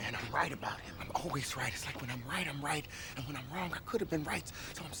right about him. I'm always right. It's like when I'm right, I'm right. And when I'm wrong, I could have been right.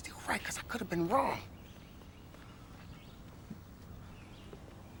 So I'm still right because I could have been wrong.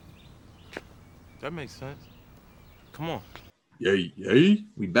 That makes sense. Come on. Yay.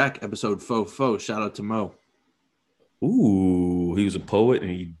 We back. Episode Fo. Shout out to Mo. Ooh, he was a poet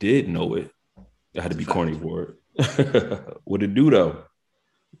and he did know it. I had to be corny for it. What it do though?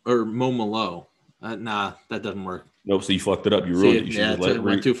 Or Mo Malo. Nah, that doesn't work. Nope, so you fucked it up. You ruined it. You yeah, it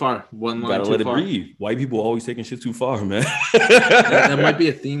went too far. One line gotta too let far. it breathe. White people always taking shit too far, man. that might be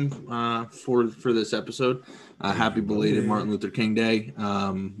a theme for this episode. Happy belated Martin Luther King Day,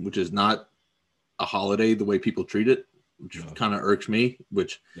 which is not a holiday the way people treat it, which kind of irks me.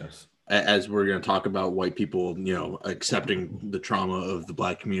 Which, as we're going to talk about white people, accepting the trauma of the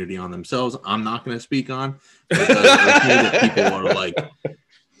Black community on themselves, I'm not going to speak on. But it does irk me that people are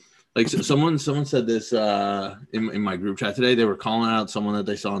like someone said this in my group chat today. They were calling out someone that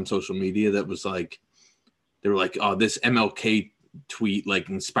they saw on social media that was like, they were like, oh, this MLK tweet like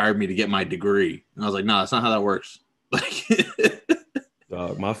inspired me to get my degree. And I was like, no, that's not how that works. Like,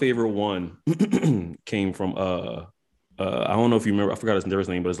 my favorite one came from I don't know if you remember, I forgot his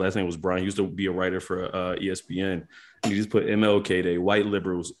name, but his last name was Brian. He used to be a writer for ESPN. And he just put MLK Day, white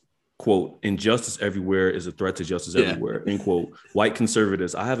liberals, quote, injustice everywhere is a threat to justice everywhere, end quote. White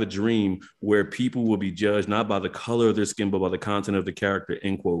conservatives, I have a dream where people will be judged not by the color of their skin, but by the content of the character,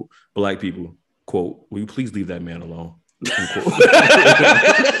 end quote. Black people, quote, will you please leave that man alone? End quote.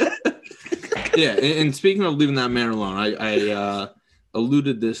 Yeah, and speaking of leaving that man alone, I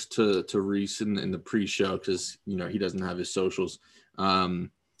alluded this to Reese in the pre-show because, he doesn't have his socials.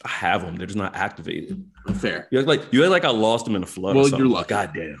 I have them. They're just not activated. Fair. You act like I lost them in a flood. Well, you're lucky.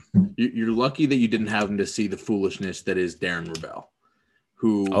 Goddamn. You're lucky that you didn't have him to see the foolishness that is Darren Rebell,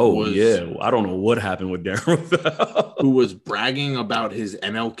 who I don't know what happened with Darren Rebell, who was bragging about his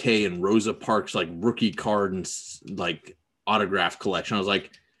MLK and Rosa Parks like rookie card and like autograph collection. I was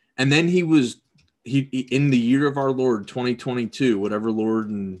like, and then he in the year of our Lord 2022, whatever Lord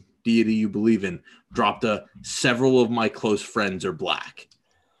and deity you believe in, dropped several of my close friends are Black.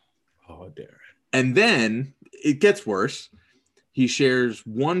 Oh, Darren. And then it gets worse. He shares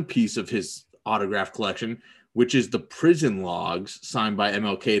one piece of his autograph collection, which is the prison logs signed by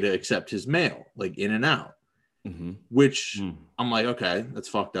MLK to accept his mail, like in and out. Mm-hmm. Which I'm like, okay, that's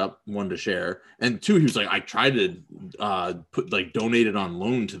fucked up. One, to share. And two, he was like, I tried to donate it on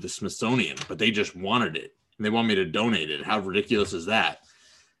loan to the Smithsonian, but they just wanted it. And they want me to donate it. How ridiculous is that?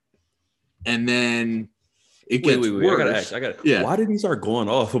 And then it gets worse. I got to ask. Why did he start going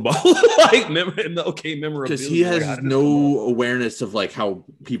off about like MLK memorabilia? Because he has no awareness of like how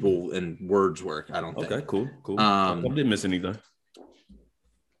people and words work. I don't think. Okay, cool. I didn't miss anything.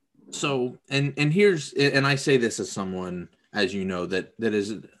 So and I say this as someone, as you know, that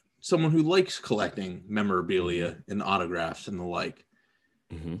is someone who likes collecting memorabilia and autographs and the like.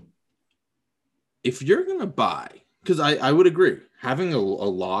 Mm-hmm. If you're gonna buy, because I would agree, having a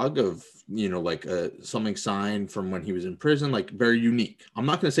log of something signed from when he was in prison, like very unique. I'm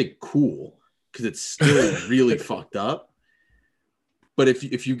not gonna say cool because it's still really fucked up. But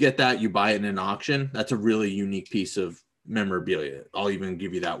if you get that, you buy it in an auction. That's a really unique piece of memorabilia. I'll even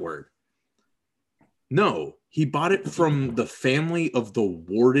give you that word. No, he bought it from the family of the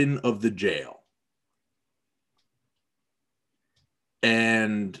warden of the jail.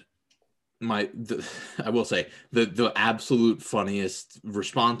 And I will say the absolute funniest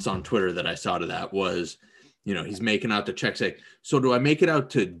response on Twitter that I saw to that was, he's making out the check, say, so do I make it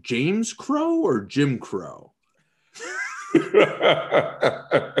out to James Crow or Jim Crow?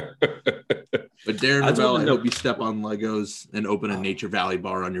 But Darren Rebell, I hope you step on Legos and open a Nature Valley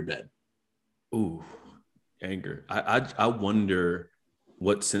bar on your bed. Ooh, anger. I wonder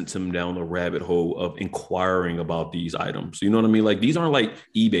what sent him down the rabbit hole of inquiring about these items. You know what I mean? Like, these aren't like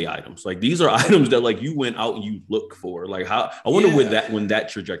eBay items. Like, these are items that like you went out and you look for. Like, how I wonder when that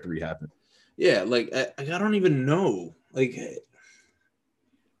trajectory happened. Yeah, like I don't even know. Like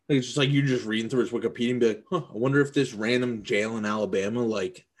it's just like you're just reading through his Wikipedia and be like, I wonder if this random jail in Alabama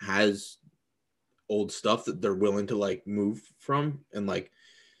like has old stuff that they're willing to like move from, and like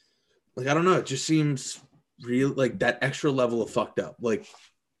I don't know. It just seems real, like that extra level of fucked up. Like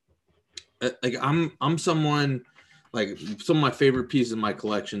I'm someone, like some of my favorite pieces in my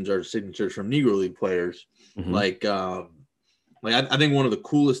collections are signatures from Negro League players. Mm-hmm. I think one of the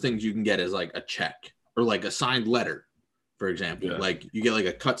coolest things you can get is like a check or like a signed letter, for example. Yeah. Like you get like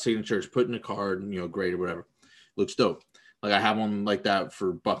a cut signature, put in a card, and great or whatever. Looks dope. Like I have one like that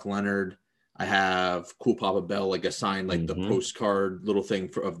for Buck Leonard. I have Cool Papa Bell, like a signed, like the postcard little thing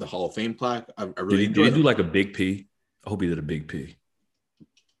of the Hall of Fame plaque. I really did he do like a big P? I hope he did a big P.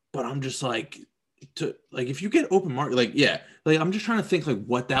 but I'm just like, if you get open market, I'm just trying to think like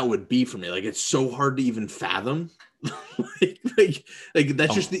what that would be for me. Like, it's so hard to even fathom. like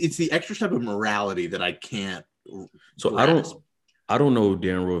that's just it's the extra step of morality that I can't. So grasp. I don't know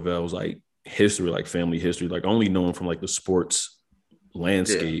Dan Rovell's like history, like family history. Like, I only know him from like the sports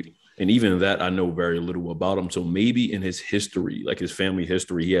landscape. Yeah. And even that, I know very little about him. So maybe in his history, like his family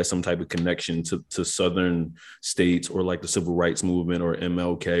history, he has some type of connection to Southern states or like the civil rights movement or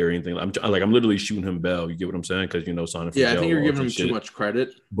MLK or anything. I'm literally shooting him bell. You get what I'm saying? Because, signing for jail. I think you're giving him too much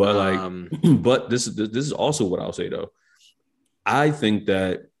credit. But but this is also what I'll say though. I think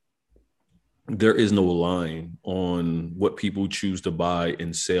that there is no line on what people choose to buy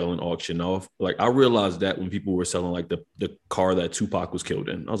and sell and auction off. Like, I realized that when people were selling like the car that Tupac was killed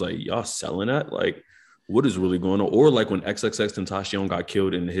in, I was like, y'all selling that? Like, what is really going on? Or like when XXXTentacion got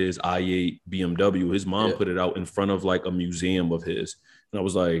killed in his i8 BMW, his mom put it out in front of like a museum of his. And I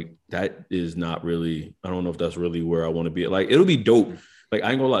was like, that is not really, I don't know if that's really where I want to be. Like, it'll be dope. Like,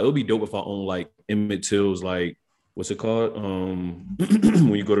 I ain't gonna lie, it'll be dope if I own like Emmett Till's like, what's it called?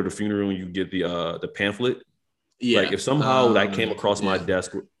 When you go to the funeral and you get the pamphlet. Yeah. Like, if somehow that came across my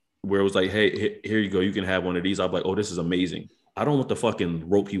desk where it was like, hey, here you go, you can have one of these. I'm like, oh, this is amazing. I don't want the fucking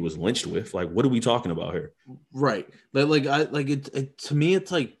rope he was lynched with. Like, what are we talking about here? Right. But like, to me, it's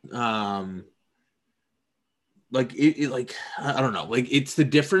like, I don't know. Like, it's the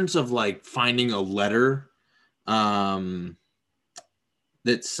difference of like finding a letter, that's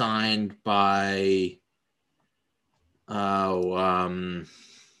signed by, what am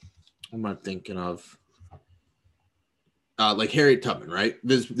I thinking of? Like Harriet Tubman, right?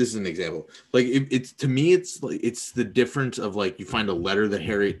 This is an example. Like, it's to me, it's like it's the difference of like you find a letter that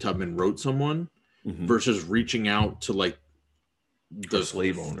Harriet Tubman wrote someone versus reaching out to like the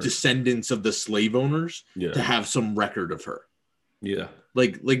slave owners, descendants of the slave owners, to have some record of her. Yeah,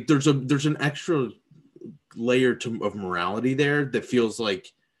 like there's an extra layer of morality there that feels like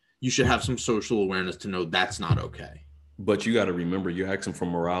you should have some social awareness to know that's not okay. But you got to remember, you're asking for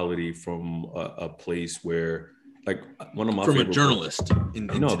morality from a place where, like, one of my from a journalist.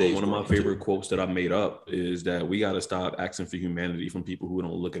 One of my favorite quotes that I made up is that we got to stop asking for humanity from people who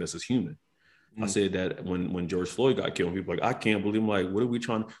don't look at us as human. I said that when George Floyd got killed, people were like, I can't believe. I'm like, what are we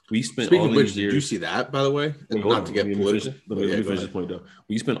trying? We spent Speaking all of which, these years. Did you see that, by the way? Not to get political. Let me finish this point though.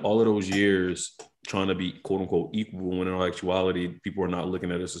 We spent all of those years trying to be quote unquote equal, when in our actuality, people are not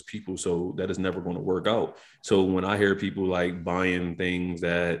looking at us as people. So that is never going to work out. So when I hear people like buying things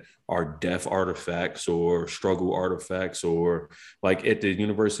that are death artifacts or struggle artifacts, or like at the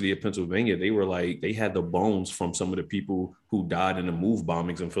University of Pennsylvania, they were like, they had the bones from some of the people who died in the MOVE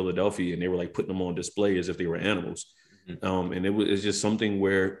bombings in Philadelphia, and they were like putting them on display as if they were animals. And it's just something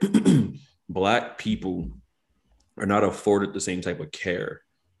where Black people are not afforded the same type of care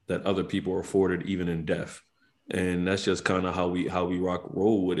that other people are afforded even in death. And that's just kind of how we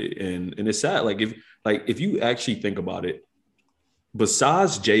roll with it. And it's sad. Like if you actually think about it,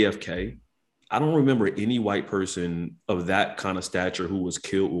 besides JFK, I don't remember any white person of that kind of stature who was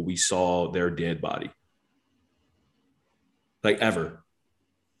killed when we saw their dead body. Like, ever.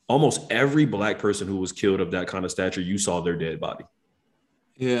 Almost every Black person who was killed of that kind of stature, you saw their dead body.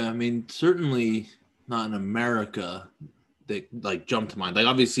 Yeah, I mean, certainly not in America that like jump to mind. Like,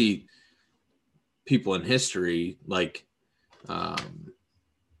 obviously people in history, like well,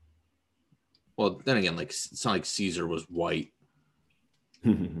 then again, like it's not like Caesar was white.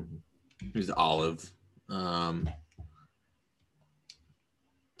 He was olive. I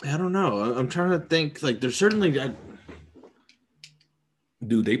don't know. I'm trying to think. Like, there's certainly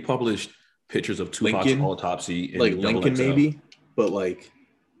dude, they published pictures of Tupac's autopsy, like Lincoln maybe, but like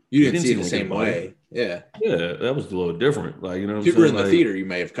you didn't see it the same way. Yeah, that was a little different. Like, you know, if you were in the theater, you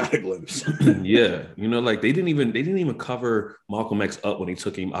may have got a glimpse. Yeah, you know, like they didn't even cover Malcolm X up when they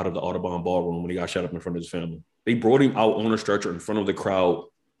took him out of the Audubon ballroom when he got shot up in front of his family. They brought him out on a stretcher in front of the crowd,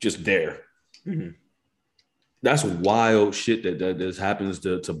 just there. That's wild shit that happens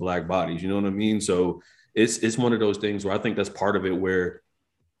to Black bodies. You know what I mean? So it's one of those things where I think that's part of it, where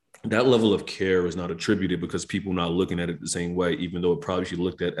that level of care is not attributed because people not looking at it the same way, even though it probably should be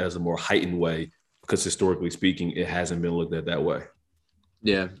looked at as a more heightened way, because historically speaking, it hasn't been looked at that way.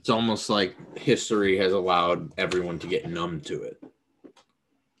 Yeah, it's almost like history has allowed everyone to get numb to it.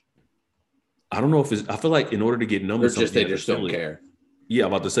 I don't know if I feel like in order to get numb to something, they just don't care. Yeah,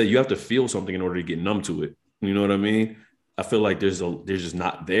 I'm about to say, you have to feel something in order to get numb to it. You know what I mean? I feel like there's just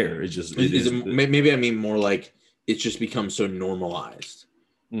not there. It's just maybe I mean more like it's just become so normalized,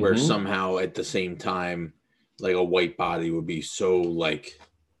 where somehow at the same time, like a white body would be so like,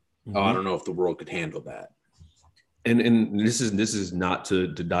 oh, I don't know if the world could handle that. and this is not to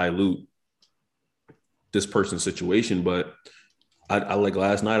dilute this person's situation, but I like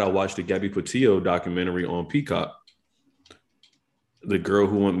last night I watched the Gabby Petito documentary on Peacock. The girl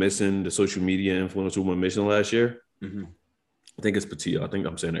who went missing, the social media influencer who went missing last year. Mm-hmm. I think it's Petito. I think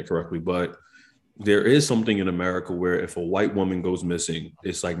I'm saying that correctly, but there is something in America where if a white woman goes missing,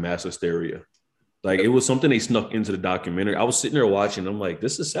 it's like mass hysteria. Like it was something they snuck into the documentary. I was sitting there watching. I'm like,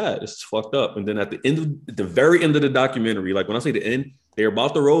 this is sad. This is fucked up. And then at the very end of the documentary, like when I say the end, they're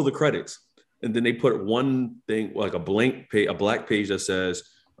about to roll the credits. And then they put one thing, like a black page that says,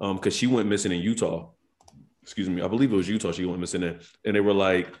 because she went missing in Utah. Excuse me. I believe it was Utah she went missing in. And they were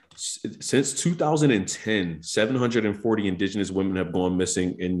like, since 2010, 740 indigenous women have gone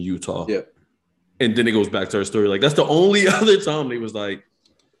missing in Utah. Yep. And then it goes back to her story. Like that's the only other time they was like,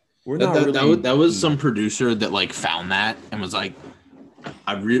 we're not that was some producer that like found that and was like,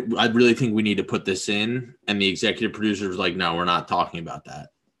 I really think we need to put this in. And the executive producer was like, no, we're not talking about that.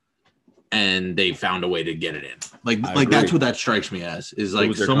 And they found a way to get it in. Like that's what that strikes me as is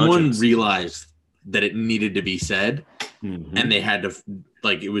like someone realized that it needed to be said, and they had to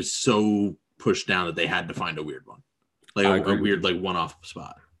like it was so pushed down that they had to find a weird one, like a weird like one-off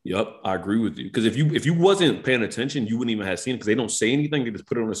spot. Yep, I agree with you. Because if you wasn't paying attention, you wouldn't even have seen it because they don't say anything. They just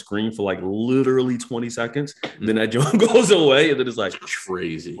put it on the screen for like literally 20 seconds. Mm-hmm. Then that joint goes away, and then it's like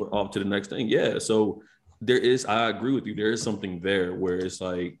crazy. We're off to the next thing. Yeah. So I agree with you. There is something there where it's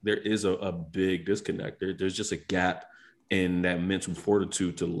like there is a big disconnect. There's just a gap in that mental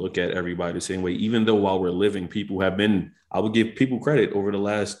fortitude to look at everybody the same way. Even though while we're living, people have been, I would give people credit over the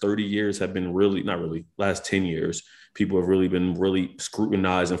last 30 years have been last 10 years. People have really been really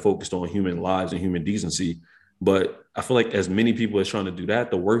scrutinized and focused on human lives and human decency. But I feel like as many people as trying to do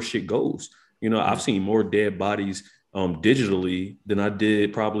that, the worse shit goes. You know, I've seen more dead bodies digitally than I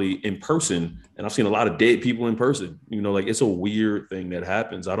did probably in person. And I've seen a lot of dead people in person. You know, like it's a weird thing that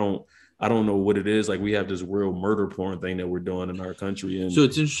happens. I don't know what it is. Like we have this real murder porn thing that we're doing in our country. And so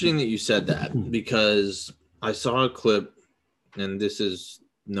it's interesting that you said that because I saw a clip, and this is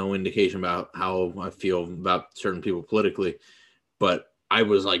no indication about how I feel about certain people politically, but I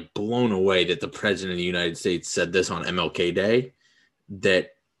was like blown away that the president of the United States said this on MLK Day,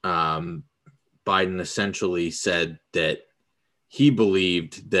 that Biden essentially said that he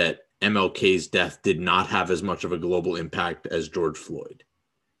believed that MLK's death did not have as much of a global impact as George Floyd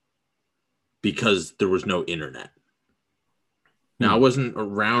because there was no internet. Now, I wasn't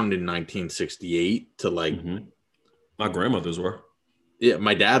around in 1968 to like... My grandmothers were. Yeah,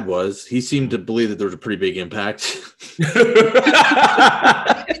 my dad was. He seemed to believe that there was a pretty big impact.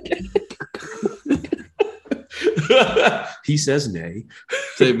 He says nay.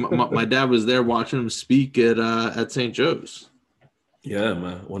 So my dad was there watching him speak at St. Joe's. Yeah,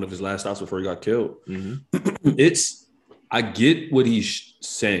 man. One of his last stops before he got killed. I get what he's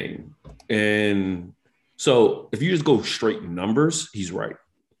saying. And so if you just go straight numbers, he's right.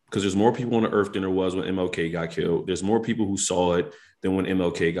 Because there's more people on the earth than there was when MLK got killed. There's more people who saw it than when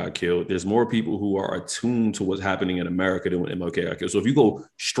MLK got killed. There's more people who are attuned to what's happening in America than when MLK got killed. So if you go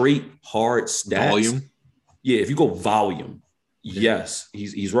straight, hard stats. Volume? Yeah, if you go volume, yes,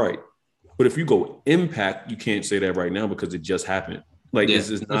 he's right. But if you go impact, you can't say that right now because it just happened. Like, this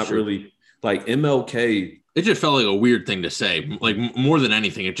is not really, like MLK. It just felt like a weird thing to say. Like, more than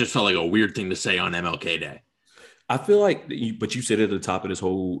anything, it just felt like a weird thing to say on MLK Day. I feel like, but you said it at the top of this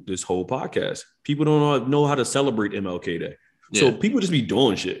whole podcast. People don't know how to celebrate MLK Day. So people just be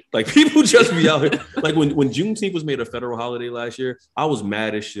doing shit. Like people just be out here. Like when Juneteenth was made a federal holiday last year, I was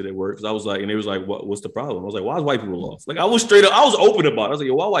mad as shit at work because I was like, and they was like, what's the problem? I was like, why is white people off? Like I was straight up, I was open about it. I was like,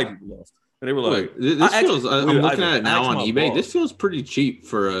 yo, why white people off? And they were like, I'm looking at it now on eBay. Boss. This feels pretty cheap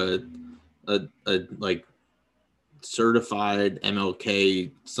for a like certified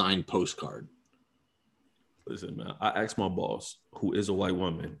MLK signed postcard. Listen, man, I asked my boss, who is a white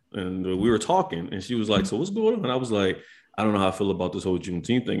woman, and we were talking, and she was like, so what's going on? And I was like, I don't know how I feel about this whole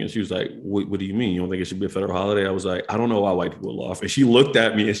Juneteenth thing. And she was like, what do you mean? You don't think it should be a federal holiday? I was like, I don't know why white people are off. And she looked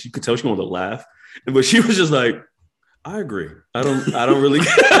at me and she could tell she wanted to laugh. But she was just like, I agree. I don't really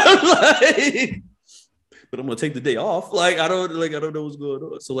like, but I'm gonna take the day off. Like, I don't know what's going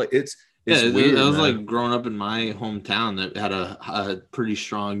on. So like it's weird. It was like growing up in my hometown that had a pretty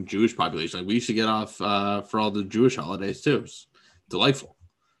strong Jewish population. Like we used to get off for all the Jewish holidays too. It was delightful.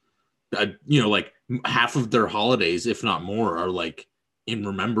 Like half of their holidays, if not more, are like in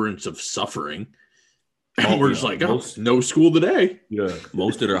remembrance of suffering. And we're just like, no school today. Yeah,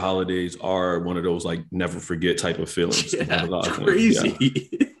 most of their holidays are one of those like never forget type of feelings. Yeah, it's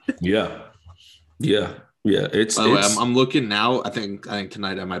crazy. Yeah. It's. By the way, I'm looking now. I think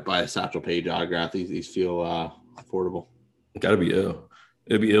tonight I might buy a Satchel Paige autograph. These feel affordable. Gotta be ill.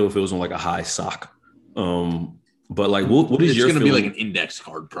 It'd be ill if it was on like a high sock. But like, what is it's your going to be feeling? like an index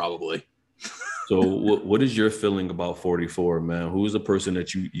card, probably. So what is your feeling about 44, man? Who is the person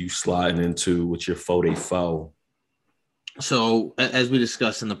that you sliding into with your 44? So as we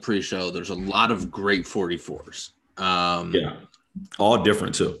discussed in the pre-show, there's a lot of great 44s. Yeah, all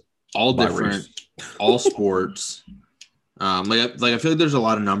different too. All by different, race. all sports. Like I feel like there's a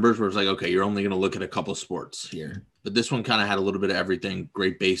lot of numbers where it's like, okay, you're only going to look at a couple sports here, but this one kind of had a little bit of everything.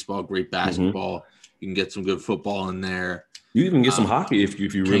 Great baseball, great basketball. You can get some good football in there. You even get some hockey if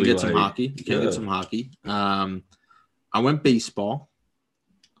you really get like. some hockey. You can get some hockey. I went baseball.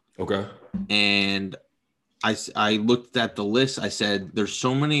 Okay. And I looked at the list. I said, there's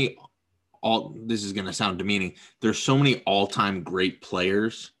so many. This is going to sound demeaning. There's so many all-time great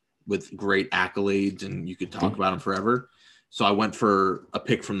players with great accolades, and you could talk about them forever. So I went for a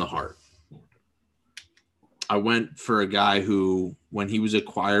pick from the heart. I went for a guy who, when he was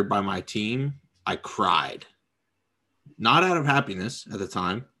acquired by my team, I cried. Not out of happiness at the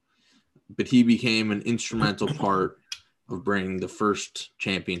time, but he became an instrumental part of bringing the first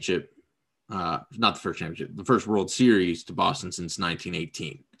championship, not the first championship, the first World Series to Boston since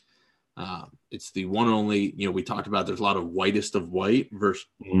 1918. It's the one and only, we talked about there's a lot of whitest of white versus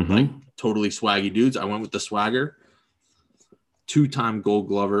like totally swaggy dudes. I went with the swagger. 2-time Gold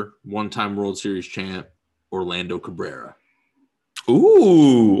Glover, 1-time World Series champ, Orlando Cabrera.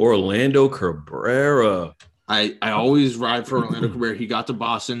 Ooh, Orlando Cabrera. I always ride for Orlando Cabrera. He got to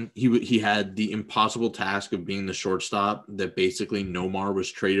Boston. He had the impossible task of being the shortstop that basically Nomar was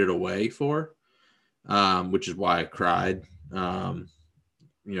traded away for, which is why I cried. I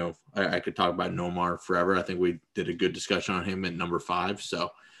could talk about Nomar forever. I think we did a good discussion on him at number 5. So,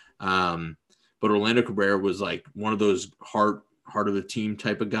 but Orlando Cabrera was like one of those heart of the team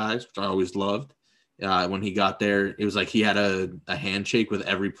type of guys, which I always loved. When he got there, it was like he had a handshake with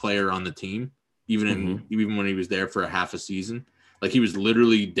every player on the team. Even when he was there for a half a season, like he was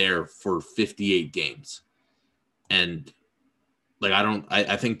literally there for 58 games. And like,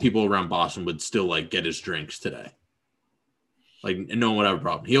 I think people around Boston would still like get his drinks today. Like no one would have a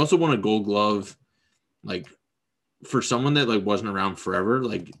problem. He also won a Gold Glove. Like for someone that like wasn't around forever,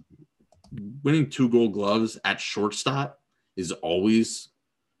 like winning 2 Gold Gloves at shortstop is always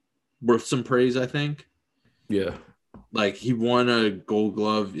worth some praise, I think. Yeah. Like he won a Gold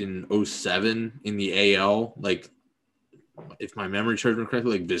Glove in 2007 in the AL. Like if my memory serves me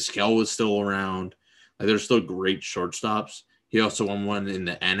correctly, like Vizquel was still around. Like there's still great shortstops. He also won one in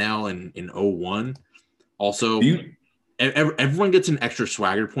the NL in 2001. Also, everyone gets an extra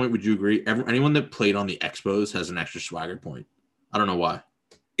swagger point. Would you agree? Anyone that played on the Expos has an extra swagger point. I don't know why.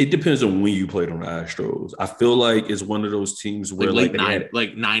 It depends on when you played on the Astros. I feel like it's one of those teams where like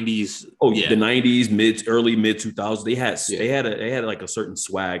 90s. Oh yeah, the 90s, early mid 2000s. They had like a certain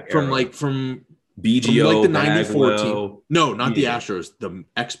swag from era. from BGO, like the 94 team. No, not the Yeah. Astros, the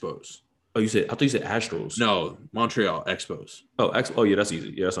Expos. Oh, I thought you said Astros. No, Montreal Expos. Oh yeah, that's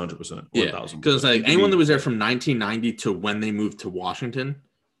easy. Yeah, that's 100%. Yeah, 1000. because like anyone that was there from 1990 to when they moved to Washington,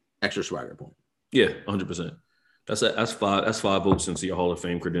 extra swagger point. Yeah, 100%. That's 5 votes into your Hall of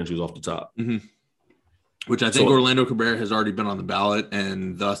Fame credentials off the top. Mm-hmm. Which I think Orlando Cabrera has already been on the ballot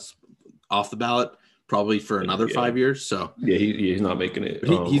and thus off the ballot probably for another 5 years. So yeah, he's not making it.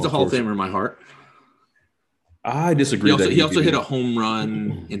 He's a Hall of Famer in my heart. I disagree. He also hit a home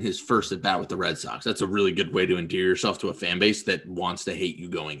run in his first at bat with the Red Sox. That's a really good way to endear yourself to a fan base that wants to hate you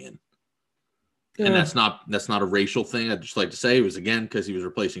going in. Yeah. And that's not a racial thing. I'd just like to say it was, again, because he was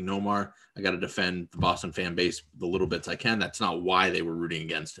replacing Nomar. I got to defend the Boston fan base the little bits I can. That's not why they were rooting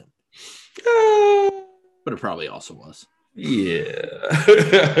against him. But it probably also was. Yeah.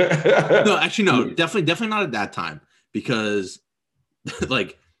 No, actually, no. Definitely not at that time. Because,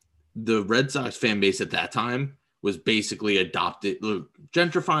 like, the Red Sox fan base at that time was basically adopted,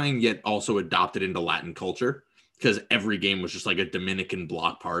 gentrifying, yet also adopted into Latin culture. Because every game was just like a Dominican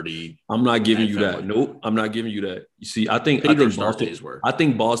block party. I'm not giving you that. Nope, I'm not giving you that. You see, I think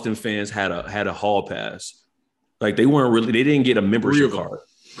Boston fans had a hall pass. Like they didn't get a membership card.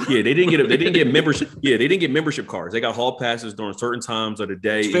 Yeah, they didn't get membership. Yeah, they didn't get membership cards. They got hall passes during certain times of the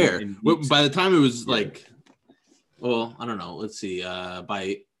day. It's fair. By the time it was like, well, I don't know. Let's see.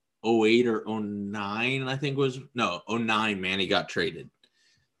 By 2008 or 2009, I think 2009, Manny got traded.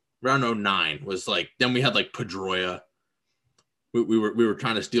 Around 2009 was like, then we had like Pedroia. We were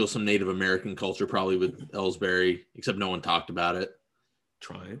trying to steal some Native American culture probably with Ellsbury, except no one talked about it.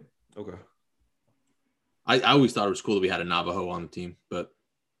 Trying. Okay. I always thought it was cool that we had a Navajo on the team, but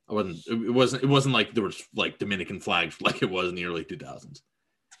it wasn't like there was like Dominican flags like it was in the early 2000s.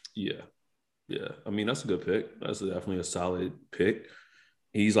 Yeah. Yeah, I mean, that's a good pick. That's definitely a solid pick.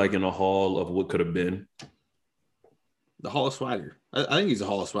 He's like in a hall of what could have been. The Hall of Swagger. I think he's a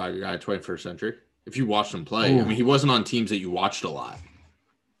Hall of Swagger guy, 21st century. If you watched him play, I mean, he wasn't on teams that you watched a lot.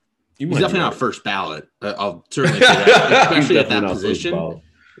 He's definitely not first ballot. I'll certainly say that, especially at that position.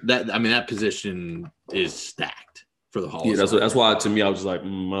 That position is stacked for the Hall. Yeah, that's why to me I was just like, I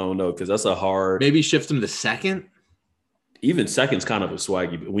don't know, because that's a hard. Maybe shift him to second. Even second's kind of a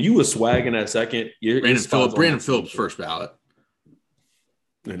swaggy. But when you were swagging at second, Brandon Phillips first ballot.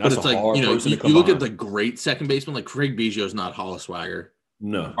 And that's but it's like, you look at the great second baseman, like Craig Biggio's not Hall of Swagger.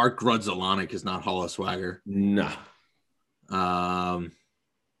 No. Art Grudzelanek is not Hall of Swagger. Nah.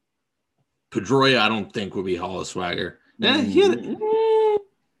 Pedroia, I don't think would be Hall of Swagger. Yeah, he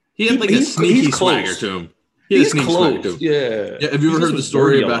had like a sneaky swagger to him. He's close. Yeah. Have you ever heard the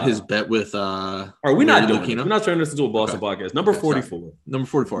story about his bet with Are we not doing it? We're not turning this into a Boston podcast. Number 44. Sorry.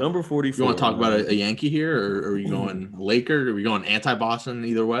 Number 44. You want to talk about a Yankee here, or are you going Laker? Are we going anti-Boston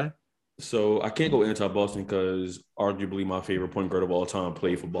either way? So I can't go anti-Boston because arguably my favorite point guard of all time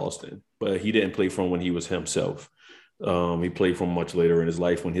played for Boston, but he didn't play for him when he was himself. He played for him much later in his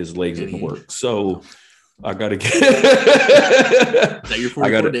life when his legs didn't work. So I got to get that your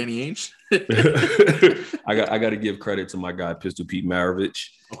 44, Danny Ainge? I got to give credit to my guy, Pistol Pete Maravich.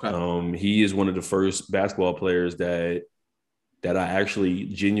 Okay. He is one of the first basketball players that I actually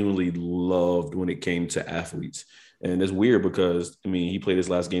genuinely loved when it came to athletes. And it's weird because, I mean, he played his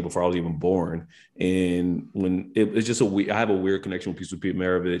last game before I was even born. And when it's just I have a weird connection with Pistol Pete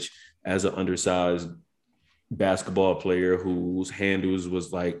Maravich as an undersized basketball player whose handles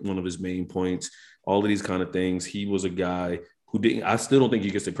was like one of his main points. All of these kind of things. He was a guy who I still don't think he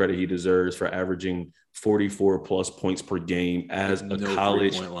gets the credit he deserves for averaging 44 plus points per game as a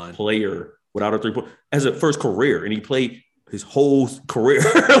college player without a 3-point as a first career. And he played his whole career.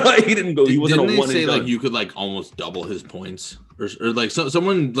 Like he didn't go, he wasn't didn't a one they say and done. Like you could like almost double his points or like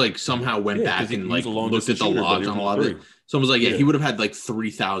someone like somehow went back and like looked at the logs on a lot of it. Someone was like, he would have had like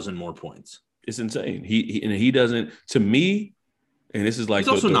 3,000 more points. It's insane. He doesn't, to me, and this is like, he's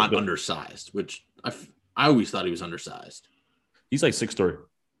also not undersized, which I always thought he was undersized. He's like 6'3".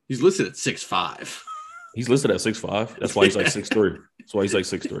 He's listed at 6'5". He's listed at 6'5". That's why he's like 6'3". That's why he's like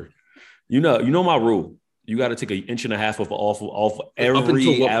 6'3". You know my rule. You got to take an inch and a half off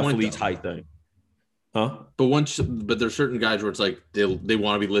every athlete's height thing. Huh? But there's certain guys where it's like they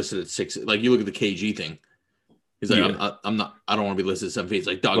want to be listed at 6. Like you look at the KG thing. He's like, I don't want to be listed at 7 feet. It's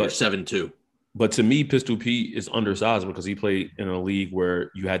like, dog, you're 7'2". But to me, Pistol Pete is undersized because he played in a league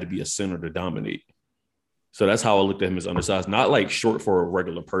where you had to be a center to dominate. So that's how I looked at him as undersized. Not like short for a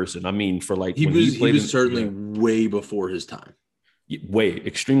regular person. I mean, for like he was certainly way before his time. Way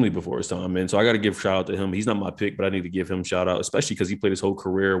extremely before his time, man. So I got to give shout out to him. He's not my pick, but I need to give him shout out, especially because he played his whole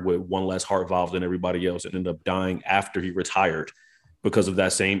career with one less heart valve than everybody else and ended up dying after he retired because of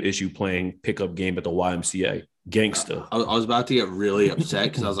that same issue playing pickup game at the YMCA. Gangsta. I was about to get really upset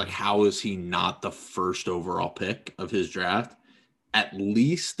because I was like, how is he not the first overall pick of his draft? At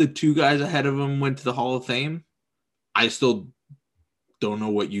least the 2 guys ahead of him went to the Hall of Fame. I still don't know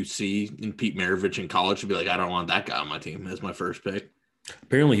what you see in Pete Maravich in college to be like, I don't want that guy on my team as my first pick.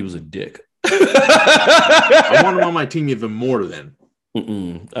 Apparently he was a dick. I want him on my team even more than.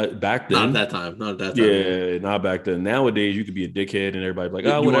 Back then. Not at that time. Yeah, not back then. Nowadays, you could be a dickhead and everybody be like,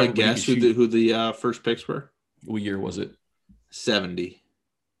 oh, you want to guess who the first picks were? What year was it? 70.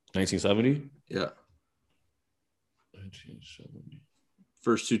 1970? Yeah. 1970.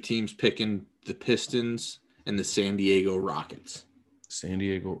 First 2 teams picking the Pistons and the San Diego Rockets. So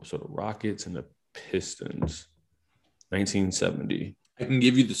the Rockets and the Pistons. 1970. I can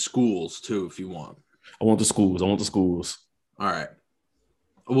give you the schools too if you want. I want the schools. All right.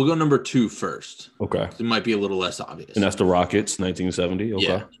 We'll go number 2 first. Okay. It might be a little less obvious. And that's the Rockets, 1970. Okay.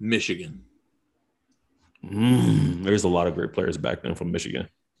 Yeah, Michigan. There's a lot of great players back then from Michigan.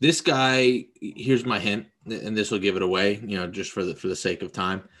 This guy, here's my hint, and this will give it away, just for the sake of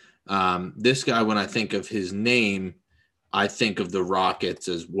time. This guy, when I think of his name, I think of the Rockets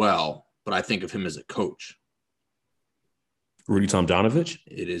as well, but I think of him as a coach. Rudy Tomjanovich?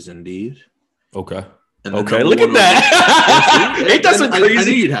 It is indeed. Okay. Okay, look at that. Ain't that so crazy? I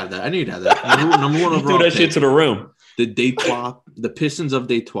knew you'd have that. Number 1 overall. Threw that shit to the rim. The Pistons of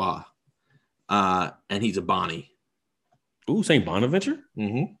Detroit. And he's a Bonnie. Ooh, St. Bonaventure?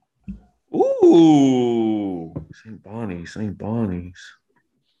 Mm-hmm. Ooh. St. Bonnie's. I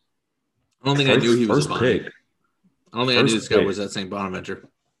don't think I knew he was a Bonnie. Pick. I don't think I knew this guy was at St. Bonaventure.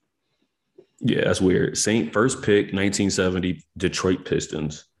 Yeah, that's weird. First pick, 1970, Detroit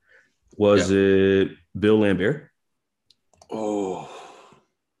Pistons. Was it Bill Laimbeer? Oh.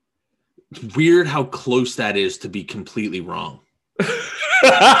 It's weird how close that is to be completely wrong.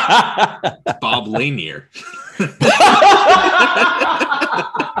 Bob Lanier.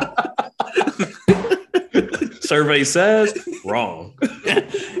 Survey says wrong.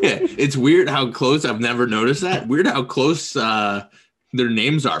 Yeah, it's weird how close. I've never noticed that. Weird how close their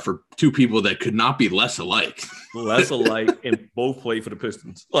names are for two people that could not be less alike. Less alike, and both play for the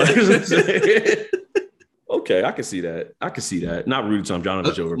Pistons. Okay, I can see that. Not rude to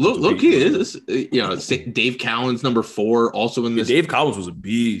Jonathan Joe. Look, he is. Dave Cowens, number 4, also in this. Dave Cowens was a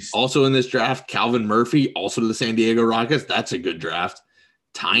beast. Also in this draft, Calvin Murphy, also to the San Diego Rockets. That's a good draft.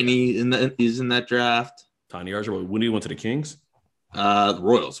 Tiny is in that draft. Tiny Archer. When he went to the Kings, the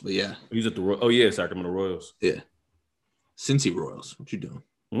Royals. But yeah, he's at the Sacramento Royals. Yeah, Cincy Royals. What you doing?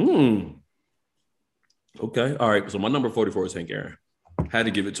 Okay, all right. So my number 44 is Hank Aaron. Had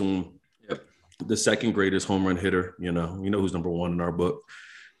to give it to him. Yep. The second greatest home run hitter. You know who's number 1 in our book.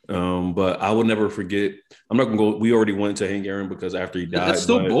 But I will never forget. I'm not gonna go. We already went to Hank Aaron because after he died. That's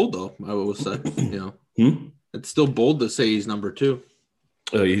still bold, though. I will say. It's still bold to say he's number 2.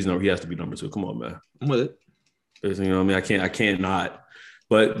 He has to be number 2. Come on, man. I'm with it. You know what I mean? I can't not.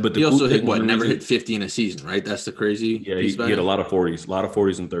 But he also hit never hit 50 in a season, right? That's the crazy. Yeah, he had a lot of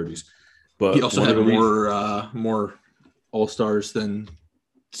 40s and 30s. But he also had more All-Stars than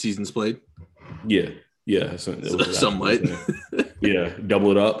seasons played. Yeah, somewhat. Yeah,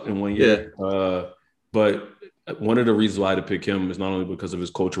 double it up in 1 year. Yeah. But one of the reasons why I had to pick him is not only because of his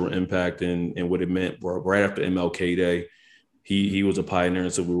cultural impact and what it meant. Right after MLK Day, he was a pioneer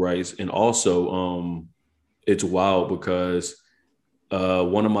in civil rights, and also it's wild because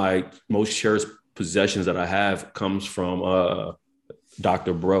one of my most cherished possessions that I have comes from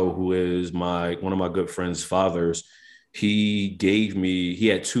Dr. Bro, who is one of my good friend's fathers. He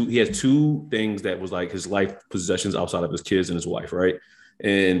had two things that was like his life possessions outside of his kids and his wife, right?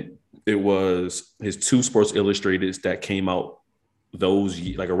 And it was his 2 Sports Illustrateds that came out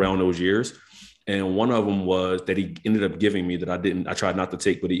around those years. And one of them was that he ended up giving me that I tried not to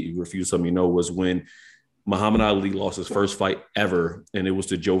take, but he refused to let me know, was when Muhammad Ali lost his first fight ever. And it was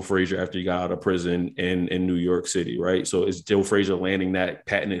to Joe Frazier after he got out of prison in New York City, right? So it's Joe Frazier landing that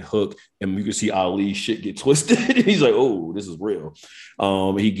patented hook, and you can see Ali shit get twisted. He's like, oh, this is real.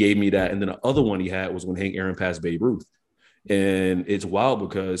 He gave me that. And then the other one he had was when Hank Aaron passed Babe Ruth. And it's wild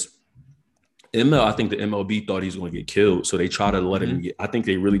because I think the MLB thought he was going to get killed. So they try to let him I think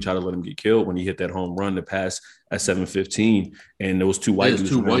they really try to let him get killed when he hit that home run to pass at 7:15. And those two white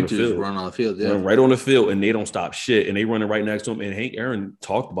dudes run on the field. Yeah. Run right on the field, and they don't stop shit. And they running right next to him. And Hank Aaron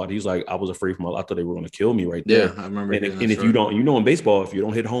talked about it. He's like, I was afraid for my life. I thought they were going to kill me right there. Yeah, I remember. And if you don't, in baseball, if you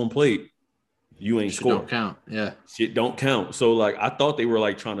don't hit home plate, you ain't scoring. Don't count. Yeah. Shit don't count. So like I thought they were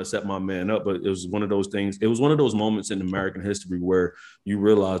like trying to set my man up, but it was one of those things. It was one of those moments in American history where you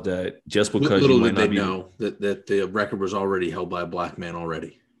realize that just because little you might did not they know that the record was already held by a black man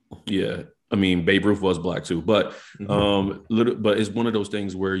already. Yeah. I mean, Babe Ruth was black too, but but it's one of those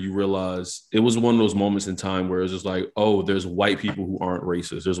things where you realize it was one of those moments in time where it's just like, oh, there's white people who aren't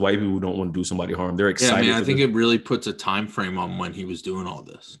racist. There's white people who don't want to do somebody harm. They're excited. Yeah, I think it really puts a time frame on when he was doing all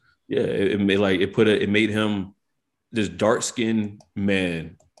this. Yeah, it made him this dark-skinned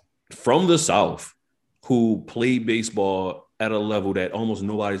man from the South who played baseball at a level that almost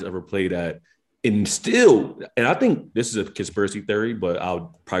nobody's ever played at. And I think this is a conspiracy theory, but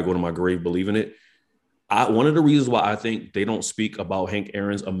I'll probably go to my grave believing it. One of the reasons why I think they don't speak about Hank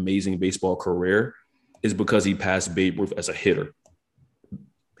Aaron's amazing baseball career is because he passed Babe Ruth as a hitter.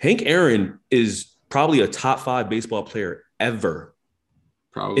 Hank Aaron is probably a top 5 baseball player ever.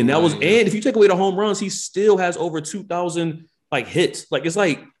 Probably, and if you take away the home runs, he still has over 2,000 hits. He's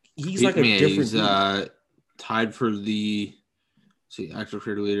a different. He's tied for the actual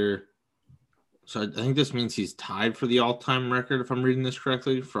career leader. So I think this means he's tied for the all-time record, if I'm reading this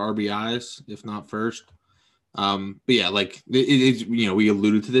correctly, for RBIs, if not first. But yeah, it's we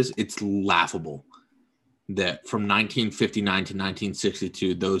alluded to this. It's laughable that from 1959 to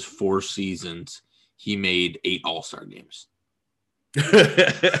 1962, those 4 seasons, he made 8 All-Star games.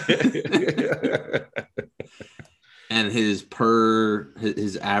 And his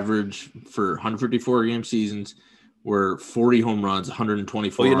average for 154 game seasons were 40 home runs,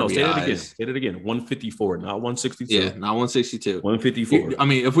 124 RBIs. Say it again. 154, not 162. Yeah, not 162. 154. I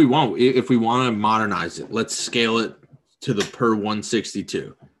mean, if we want to modernize it, let's scale it to the per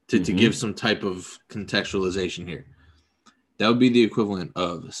 162 to give some type of contextualization here. That would be the equivalent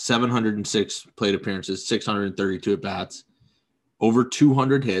of 706 plate appearances, 632 at bats, over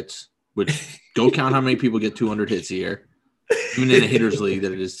 200 hits, which go count how many people get 200 hits a year, even in a hitter's league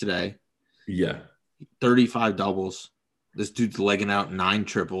that it is today. Yeah. 35 doubles, This dude's legging out 9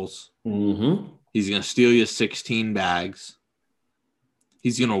 triples. Mm-hmm. He's going to steal you 16 bags.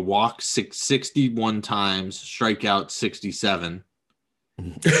 He's going to walk 61 times, strike out 67.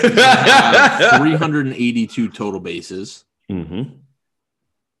 382 total bases. Mm-hmm.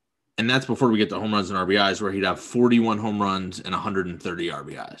 And that's before we get to home runs and RBIs, where he'd have 41 home runs and 130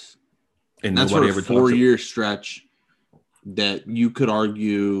 RBIs. And that's for a 4-year stretch that you could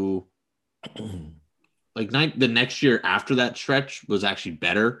argue like the next year after that stretch was actually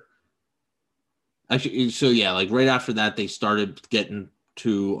better. Actually, so yeah, like right after that, they started getting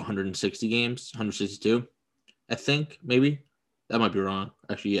to 160 games, 162, I think, maybe. That might be wrong.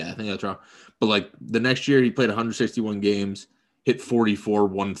 Actually, yeah, I think that's wrong. But like the next year, he played 161 games, hit 44,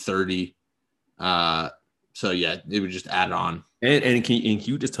 130. So yeah, it would just add on. And can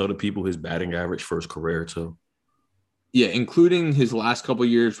you just tell the people his batting average for his career too? Yeah, including his last couple of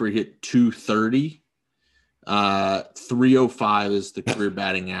years where he hit 230. 305 is the career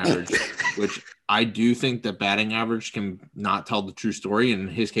batting average, which I do think that batting average can not tell the true story. In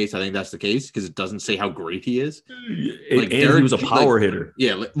his case, I think that's the case because it doesn't say how great he is. Like, and he was a power hitter.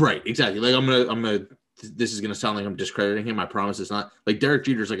 Yeah, right, exactly. Like I'm gonna. This is gonna sound like I'm discrediting him. I promise it's not. Like Derek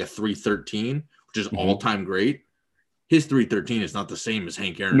Jeter's like a 313, which is all time great. His 313 is not the same as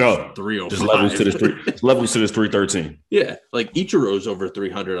Hank Aaron's 305. Just levels to this 313. Yeah, like Ichiro's over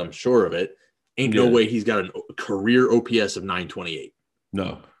 300. I'm sure of it. Ain't no way he's got a career OPS of 928.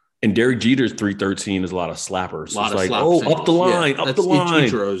 No. And Derek Jeter's 313 is a lot of slappers. A lot it's of like, singles. up the line, up the line.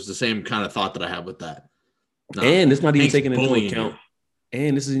 Ichiro's the same kind of thought that I have with that. No, and it's not even Hank's taking into bullying account.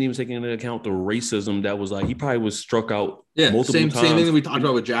 And this isn't even taking into account the racism that was like he probably was struck out multiple times. Same thing that we talked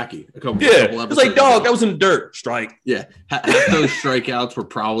about with Jackie. A couple it's like, dog, that was in the dirt. Strike. Yeah. Half those strikeouts were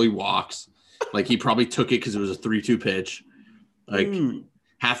probably walks. Like he probably took it because it was a 3-2 pitch. Like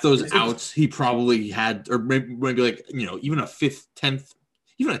half those outs he probably had, or maybe like, even a tenth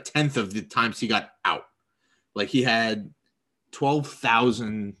of the times he got out. Like he had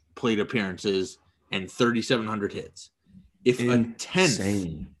 12,000 plate appearances and 3,700 hits. If a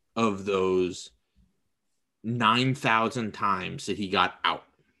tenth of those 9,000 times that he got out,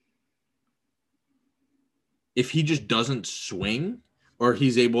 if he just doesn't swing or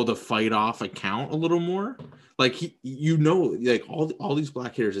he's able to fight off a count a little more, like like all these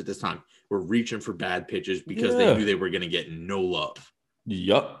black hitters at this time were reaching for bad pitches because they knew they were going to get no love.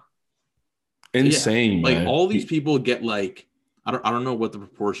 Yup. Insane. Like man. all these people get like, I don't know what the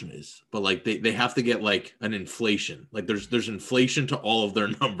proportion is, but like they have to get like an inflation. Like there's inflation to all of their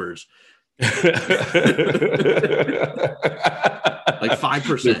numbers. Like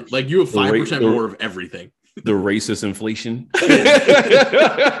 5%. Like you have 5% more of everything. The racist inflation.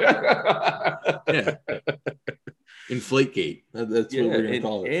 Yeah. Inflategate. That's what we're gonna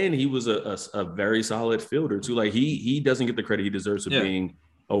call it. And he was a very solid fielder too. Like he doesn't get the credit he deserves for being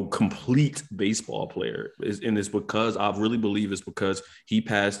a complete baseball player. And it's because I really believe it's because he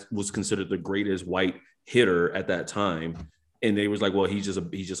was considered the greatest white hitter at that time. And they was like, well, he's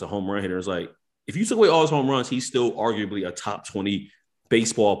just a home run hitter. It's like, if you took away all his home runs, he's still arguably a top 20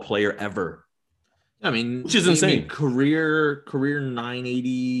 baseball player ever. I mean, which is insane. Career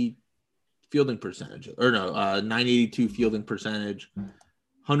 980 fielding percentage, or no, 982 fielding percentage,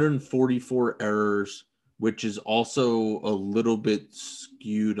 144 errors, which is also a little bit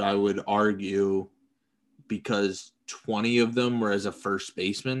skewed, I would argue, because 20 of them were as a first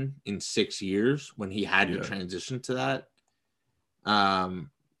baseman in 6 years when he had to transition to that.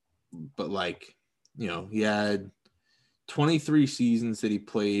 But like, he had 23 seasons that he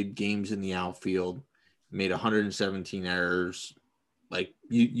played games in the outfield, made 117 errors. Like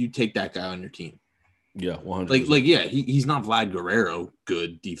you take that guy on your team. Yeah. 100%. Like, yeah, he's not Vlad Guerrero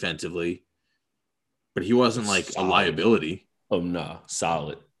good defensively, but he wasn't like a liability. Oh, nah.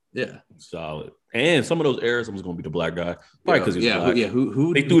 Solid. Yeah. Solid. And some of those errors, I was going to be the black guy. Probably because he's black.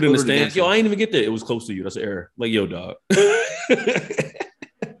 Who they threw it in the stands. Yo, I ain't even get there. It was close to you. That's an error. Like, yo, dog.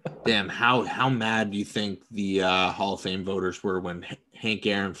 Damn, how mad do you think the Hall of Fame voters were when Hank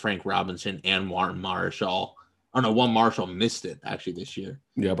Aaron, Frank Robinson, and Juan Marichal missed it actually this year?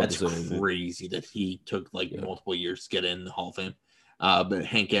 Yeah, that's crazy that he took multiple years to get in the Hall of Fame. But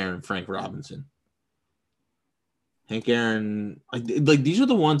Hank Aaron, Frank Robinson. Hank Aaron, like these are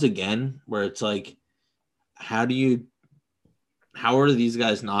the ones again where it's like, how are these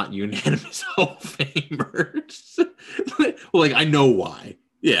guys not unanimous Hall of Famers? Well, like I know why.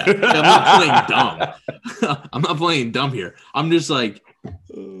 Yeah, I'm not playing dumb. I'm not playing dumb here. I'm just like,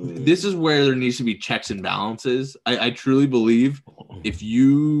 this is where there needs to be checks and balances. I truly believe if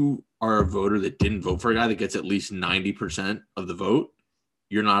you are a voter that didn't vote for a guy that gets at least 90% of the vote,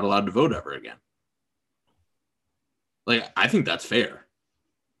 you're not allowed to vote ever again. Like, I think that's fair.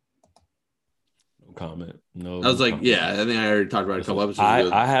 No comment. No. I was like, comment. yeah, I think I already talked about it a couple episodes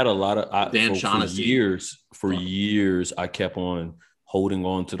ago. I had a lot of Dan for Shaughnessy. years I kept on holding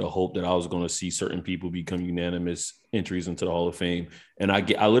on to the hope that I was going to see certain people become unanimous entries into the Hall of Fame. And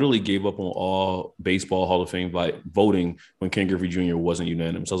I literally gave up on all baseball Hall of Fame voting when Ken Griffey Jr. wasn't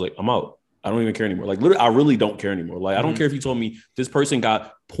unanimous. I was like, I'm out. I don't even care anymore. Like, literally, I really don't care anymore. Like, I don't care if you told me this person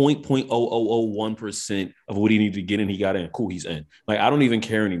got 0.0001% of what he needed to get in, he got in. Cool, he's in. Like, I don't even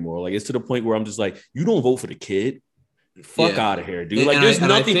care anymore. Like, it's to the point where I'm just like, you don't vote for the kid. Fuck out of here, dude. Like, there's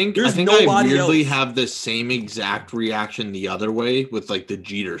nothing. There's nobody I weirdly else. have the same exact reaction the other way with like the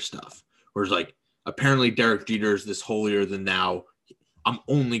Jeter stuff, where it's like apparently Derek Jeter is this holier than thou. I'm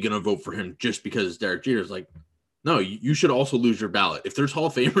only gonna vote for him just because Derek Jeter is like, no, you should also lose your ballot. If there's Hall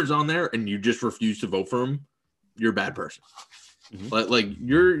of Famers on there and you just refuse to vote for them, you're a bad person. Like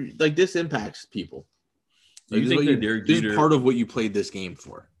you're like this impacts people. Do you think that Derek Jeter is part of what you played this game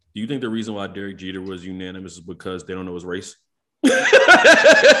for? Do you think the reason why Derek Jeter was unanimous is because they don't know his race? So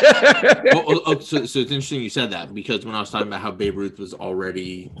it's interesting you said that, because when I was talking about how Babe Ruth was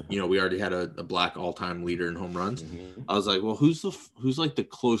already, we already had a black all-time leader in home runs. I was like, well, who's like the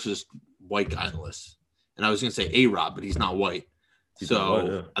closest white guy on the list? And I was gonna say A-Rod, but he's not white.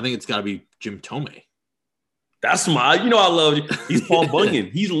 I think it's got to be Jim Tomei. That's I love you. He's Paul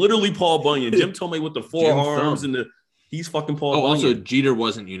Bunyan. He's literally Paul Bunyan. Jim Tomei with the forearms and he's fucking Paul Bunyan. Also, Jeter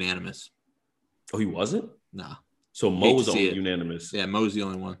wasn't unanimous. Oh, he wasn't? Nah. So Mo was the only unanimous. Yeah, Mo's the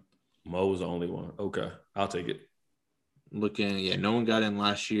only one. Mo was the only one. Okay, I'll take it. No one got in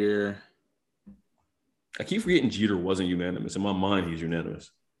last year. I keep forgetting Jeter wasn't unanimous. In my mind, he's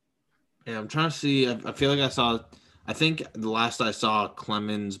unanimous. Yeah, I'm trying to see. I feel like I think the last I saw,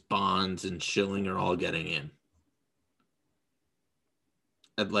 Clemens, Bonds, and Schilling are all getting in.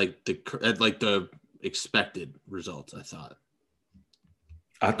 At the expected results,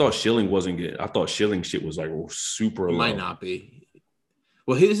 I thought Schilling wasn't good. I thought Schilling shit was like super low. Might not be.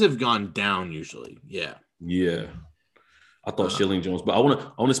 Well, his have gone down usually. Yeah. Yeah. I thought Schilling Jones, but I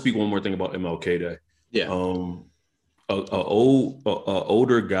want to speak one more thing about MLK Day. Yeah.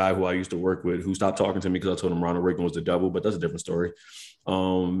 Older guy who I used to work with, who stopped talking to me because I told him Ronald Reagan was the devil, but that's a different story.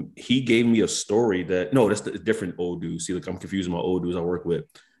 He gave me a story that's the different old dude. See, like, I'm confusing my old dudes I work with.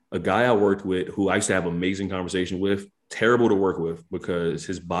 A guy I worked with who I used to have amazing conversation with, terrible to work with because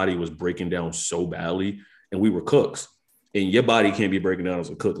his body was breaking down so badly, and we were cooks. And your body can't be breaking down as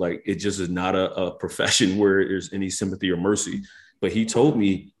a cook. Like, it just is not a profession where there's any sympathy or mercy. But he told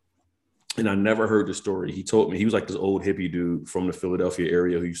me, and I never heard the story. He told me, he was like this old hippie dude from the Philadelphia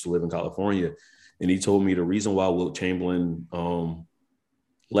area who used to live in California. And he told me the reason why Wilt Chamberlain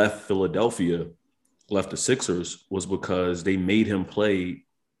left the Sixers, was because they made him play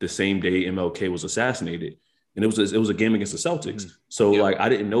the same day MLK was assassinated. And it was a game against the Celtics. So like, I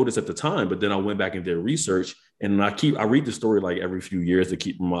didn't notice at the time, but then I went back and did research, and I read the story like every few years to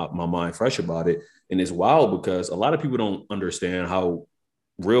keep my mind fresh about it. And it's wild because a lot of people don't understand how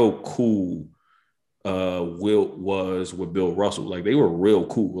real cool Wilt was with Bill Russell. Like, they were real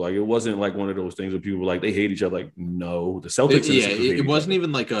cool. Like, it wasn't like one of those things where people were like, they hate each other. Like, no, the Celtics. It wasn't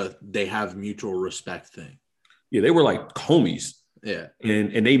even like they have mutual respect thing. Yeah, they were like homies. Yeah.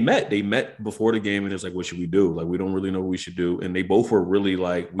 And they met before the game, and it's like, what should we do? Like, we don't really know what we should do. And they both were really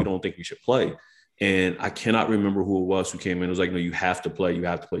like, we don't think we should play. And I cannot remember who it was who came in. It was like, no, you have to play. You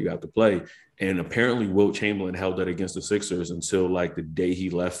have to play. You have to play. And apparently Wilt Chamberlain held that against the Sixers until like the day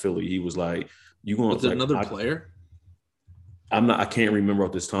he left Philly. He was like, you going to another player? I can't remember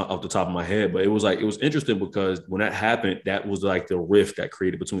off the top of my head, but it was interesting because when that happened, that was like the rift that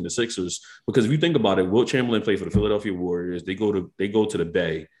created between the Sixers. Because if you think about it, Wilt Chamberlain played for the Philadelphia Warriors. They go to the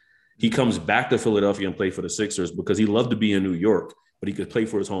Bay. He comes back to Philadelphia and play for the Sixers because he loved to be in New York, but he could play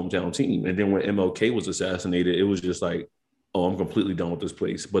for his hometown team. And then when MLK was assassinated, it was just like, oh, I'm completely done with this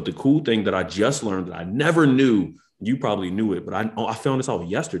place. But the cool thing that I just learned that I never knew, you probably knew it, but I found this out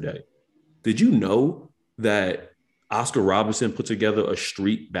yesterday. Did you know that Oscar Robertson put together a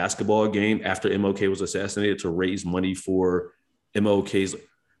street basketball game after MLK was assassinated to raise money for MLK's?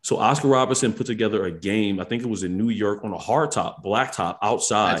 So Oscar Robertson put together a game, I think it was in New York, on a hardtop, blacktop,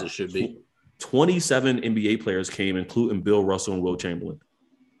 outside. As it should be. 27 NBA players came, including Bill Russell and Wilt Chamberlain.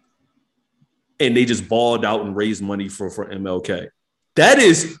 And they just balled out and raised money for MLK. That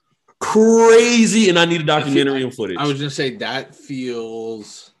is crazy, and I need a documentary and footage. I was going to say, that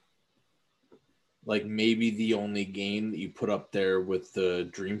feels like maybe the only game that you put up there with the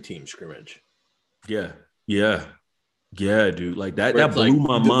Dream Team scrimmage. Yeah, dude. Like that blew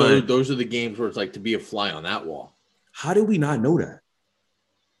my mind. Those are the games where it's like to be a fly on that wall. How did we not know that?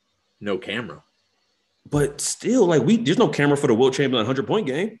 No camera. But still, like there's no camera for the Wilt Chamberlain 100-point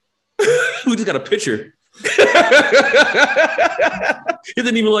game. We just got a picture. It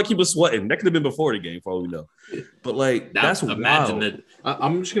didn't even like he was sweating. That could have been before the game, for all we know. But like, that's imagine wild. that.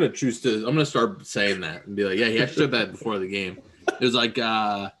 I'm just gonna I'm gonna start saying that and be like, yeah, he actually said that before the game. It was like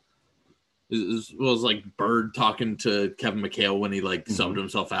it was like Bird talking to Kevin McHale when he like subbed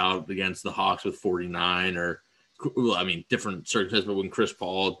himself out against the Hawks with 49, or well, I mean, different circumstances. But when Chris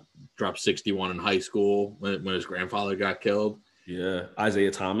Paul dropped 61 in high school when his grandfather got killed. Yeah,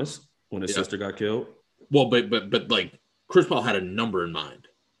 Isaiah Thomas when his sister got killed. Well, but like Chris Paul had a number in mind.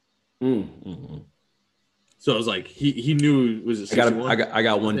 Mm-hmm. So it was like he knew it was a 61. I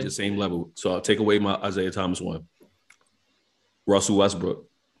got one at the same level. So I'll take away my Isaiah Thomas one. Russell Westbrook,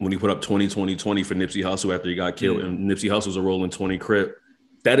 when he put up 20-20-20 for Nipsey Hussle after he got killed, and Nipsey Hussle's a rolling 20 crib.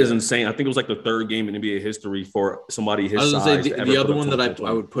 That is insane. I think it was like the third game in NBA history for somebody his size. The other one that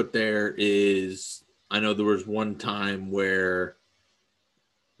I would put there is, I know there was one time where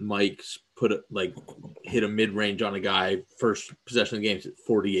Mike's hit a mid-range on a guy, first possession of the game at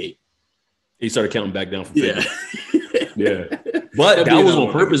 48. He started counting back down from 50. Yeah. But that was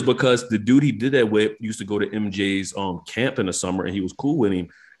on purpose because the dude he did that with used to go to MJ's camp in the summer, and he was cool with him.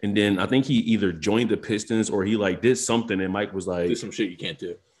 And then I think he either joined the Pistons or he like did something, and Mike was like, do some shit you can't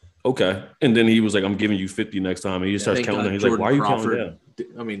do. Okay. And then he was like, I'm giving you 50 next time. And he starts counting down. He's Jordan like, why are you Crawford,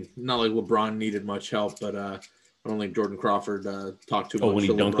 counting down? I mean, not like LeBron needed much help, but I don't think Jordan Crawford talked too much. When he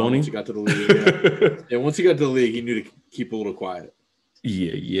dunked LeBron on him? once he got to the league. Yeah, once he got to the league, he knew to keep a little quiet.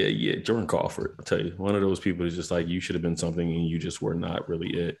 Yeah. Jordan Crawford, I'll tell you, one of those people is just like, you should have been something and you just were not really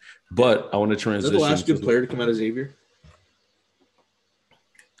it. But I want to transition. Is that the last good player to come out of Xavier?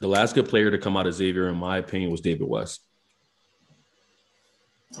 The last good player to come out of Xavier, in my opinion, was David West.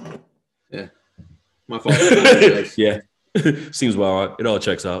 Yeah. My fault. Yeah. Seems well. It all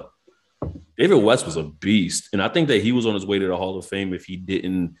checks out. David West was a beast. And I think that he was on his way to the Hall of Fame if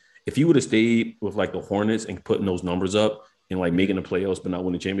he would have stayed with like the Hornets and putting those numbers up and like making the playoffs but not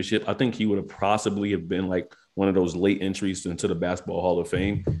winning the championship. I think he would have possibly have been like one of those late entries into the Basketball Hall of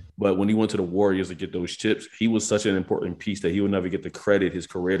Fame. But when he went to the Warriors to get those chips, he was such an important piece that he would never get the credit his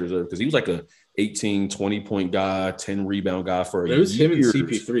career deserved, because he was like a 18, 20-point guy, 10 rebound guy for it was years. Him and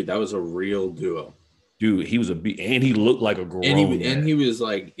CP3. That was a real duo. Dude, he was and he looked like a grown man. And he was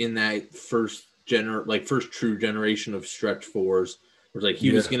like in that first true generation of stretch fours. Where like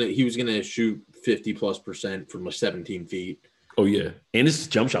he was gonna shoot 50+% from 17 feet. Oh yeah, and his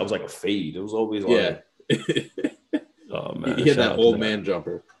jump shot was like a fade. It was always like, oh man, he had that old man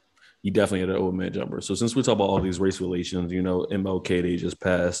jumper. He definitely had an old man jumper. So since we talk about all these race relations, MLK Day just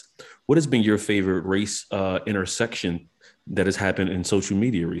passed. What has been your favorite race intersection that has happened in social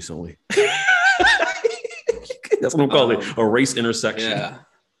media recently? That's what I'm calling it, a race intersection. Yeah.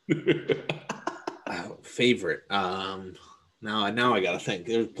 Favorite. Now I got to think.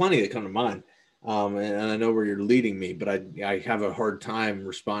 There's plenty that come to mind. And I know where you're leading me, but I have a hard time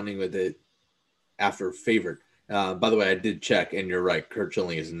responding with it after favorite. By the way, I did check, and you're right. Kurt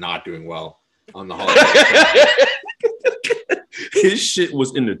Schilling is not doing well on the holiday. His shit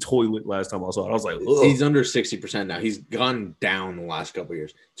was in the toilet last time I saw it. I was like, ugh. He's under 60% now. He's gone down the last couple of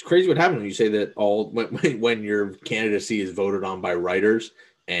years. It's crazy what happens when you say that when your candidacy is voted on by writers,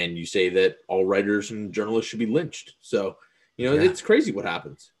 and you say that all writers and journalists should be lynched. So, it's crazy what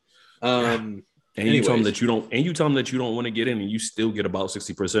happens. And you tell them that you don't want to get in, and you still get about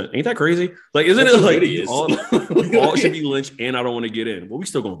 60%. Ain't that crazy? Like, isn't it like all should be lynched, and I don't want to get in? Well, we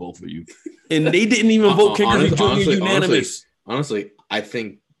still gonna vote for you. And they didn't even vote Ken Griffey Jr. unanimous. Honestly, I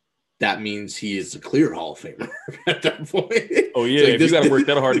think that means he is a clear Hall of Famer at that point. Oh yeah, if you got to work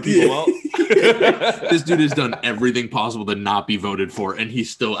that hard to keep him out. This dude has done everything possible to not be voted for, and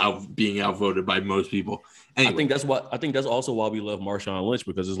he's still being outvoted by most people. Anyway. I think that's also why we love Marshawn Lynch,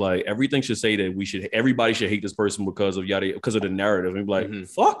 because it's like everything should say that everybody should hate this person because of the narrative. And be like,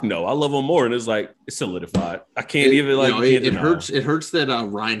 fuck no, I love him more. And it's like, it's solidified. I can't even like. It hurts. It hurts that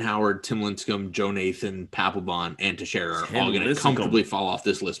Ryan Howard, Tim Lincecum, Joe Nathan, Papelbon, and Teixeira are all going to comfortably fall off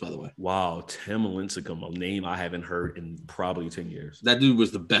this list. By the way, wow, Tim Lincecum, a name I haven't heard in probably 10 years. That dude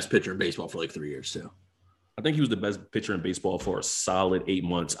was the best pitcher in baseball for like 3 years too. I think he was the best pitcher in baseball for a solid 8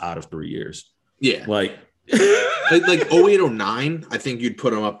 months out of 3 years. Yeah, like 08, 09, I think you'd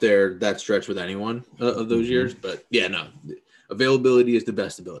put him up there that stretch with anyone of those years. But yeah, no, availability is the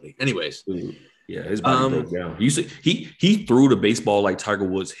best ability. Anyways, yeah, his body broke down. He threw the baseball like Tiger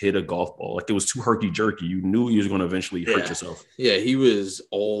Woods hit a golf ball. Like it was too herky jerky. You knew he was going to eventually hurt yourself. Yeah, he was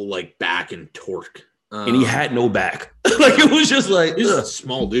all like back and torque, and he had no back. Like it was just like he's a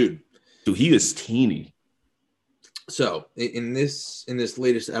small dude. Dude, he is teeny. So in this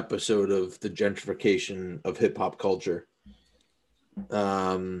latest episode of the gentrification of hip hop culture,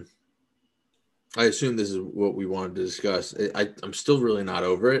 I assume this is what we wanted to discuss. I'm still really not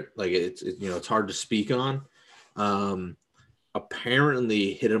over it. Like it's hard to speak on.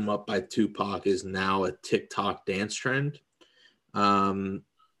 Apparently, "Hit 'Em Up" by Tupac is now a TikTok dance trend. And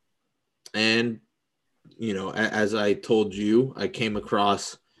as I told you, I came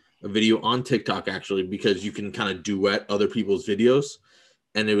across a video on TikTok actually because you can kind of duet other people's videos,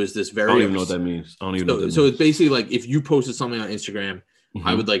 and it was this very. I don't even know what that means. I don't even know. What that so means. It's basically like if you posted something on Instagram. Mm-hmm.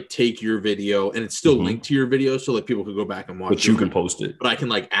 I would like take your video and it's still linked to your video so like people could go back and watch it. But you can post it. But I can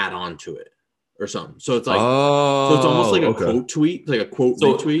like add on to it or something. So it's like so it's almost like a quote tweet, like a quote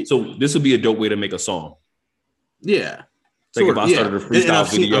retweet. So this would be a dope way to make a song. Yeah. Like if I started a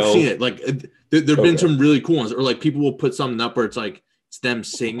freestyle video. I've seen it. Like there've been some really cool ones. Or like people will put something up where it's like it's them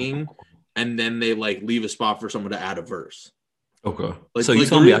singing and then they like leave a spot for someone to add a verse. Okay. Like, so you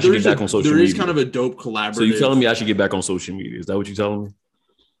telling me I should get back on social media? There is kind of a dope collaborative. So you telling me I should get back on social media? Is that what you're telling me?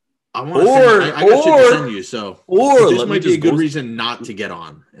 I got shit to send you, so this might be a good reason not to get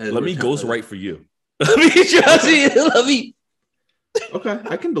on. Let me ghostwrite for you. Let me. Okay,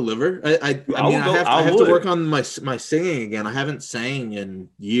 I can deliver. I have to work on my singing again. I haven't sang in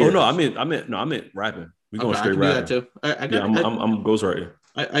years. Oh no, I meant rapping. We going straight rapping. Do that too. I'm ghostwriting.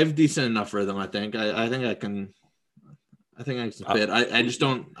 I have decent enough rhythm. I think I can fit. I just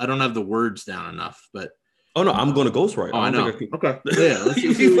don't have the words down enough, but. Oh no, I'm going to ghostwrite. Oh, I know. Okay, yeah. Let's see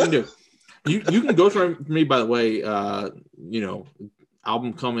what we can do. You can ghostwrite for me, by the way.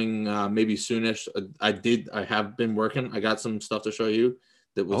 Album coming maybe soonish. I have been working. I got some stuff to show you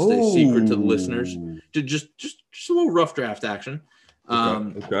that will stay secret to the listeners. Just a little rough draft action.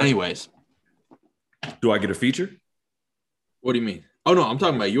 Okay. Anyways, do I get a feature? What do you mean? Oh no, I'm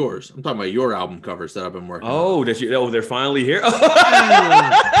talking about yours. I'm talking about your album covers that I've been working on. They're finally here.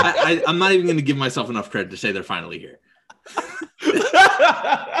 I'm not even going to give myself enough credit to say they're finally here.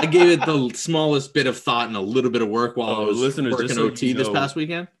 I gave it the smallest bit of thought and a little bit of work while I was working OT this past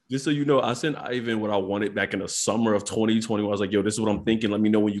weekend. Just so you know, I sent Ivan what I wanted back in the summer of 2020. I was like, yo, this is what I'm thinking. Let me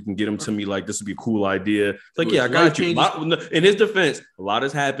know when you can get them to me. Like, this would be a cool idea. It's like, yeah, I got you. In his defense, a lot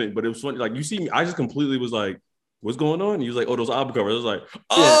has happened, but it was funny. Like, you see me, I just completely was like, what's going on? And he was like, oh, those album covers. I was like,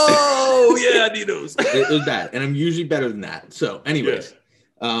 oh, yeah, I need those. It was bad. And I'm usually better than that. So anyways,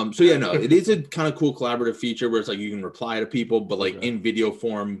 it is a kind of cool collaborative feature where it's like you can reply to people, but like in video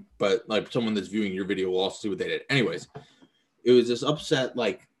form, but like someone that's viewing your video will also see what they did. Anyways, it was this upset,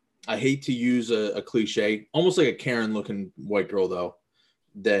 like, I hate to use a cliche, almost like a Karen looking white girl though,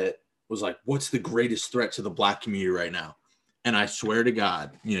 that was like, what's the greatest threat to the Black community right now? And I swear to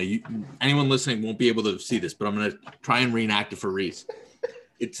God, anyone listening won't be able to see this, but I'm going to try and reenact it for Reese.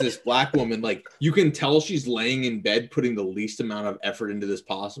 It's this Black woman, like you can tell she's laying in bed, putting the least amount of effort into this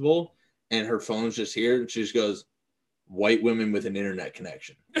possible. And her phone's just here. And she just goes, white women with an internet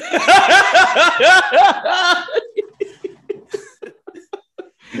connection. Yeah.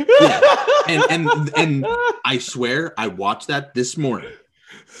 And I swear I watched that this morning.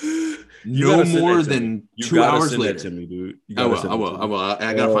 No more than 2 hours later. To me, dude. I will.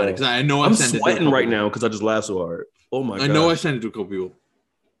 I gotta find it because I know I'm sweating right now because I just laughed so hard. Oh my god! I know I sent it to a couple people,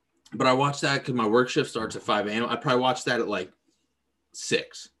 but I watched that because my work shift starts at 5 a.m. I probably watched that at like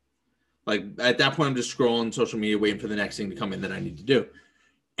 6. Like at that point, I'm just scrolling social media, waiting for the next thing to come in that I need to do,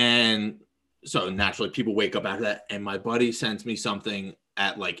 and so naturally, people wake up after that. And my buddy sends me something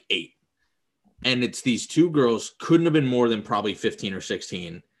at like 8, and it's these two girls, couldn't have been more than probably 15 or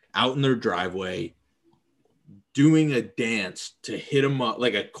 16. Out in their driveway doing a dance to hit him up,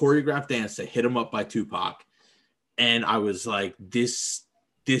 like a choreographed dance to hit him up by Tupac. And I was like, this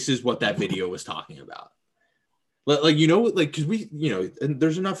is what that video was talking about. Like, because we, and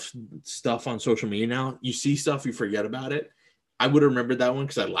there's enough stuff on social media now. You see stuff, you forget about it. I would have remembered that one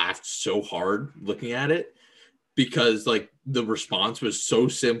because I laughed so hard looking at it because like the response was so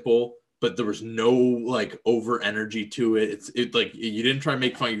simple, but there was no like over energy to it. It's like you didn't try and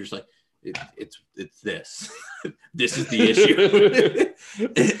make fun. You're just like, it's this. This is the issue.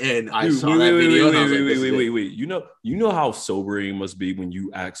 And I saw that video. And I was like, wait. You know how sobering it must be when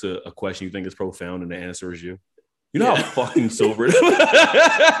you ask a question you think is profound and the answer is you. You know how fucking sober.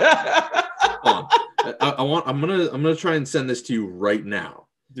 I'm gonna try and send this to you right now,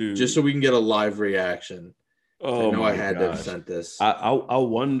 dude, just so we can get a live reaction. Oh, I know I had to have sent this. I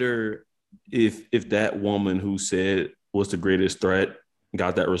wonder if that woman who said what's the greatest threat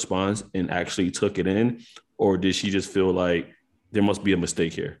got that response and actually took it in, or did she just feel like there must be a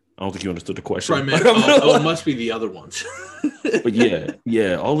mistake here? I don't think you understood the question. It must be the other ones. But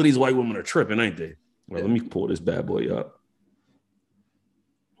yeah, all of these white women are tripping, ain't they? Well, let me pull this bad boy up.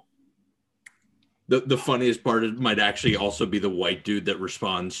 The funniest part might actually also be the white dude that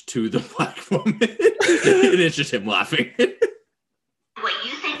responds to the black woman. And it's just him laughing. What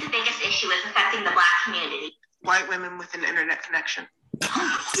you think the biggest issue is affecting the black community? White women with an internet connection.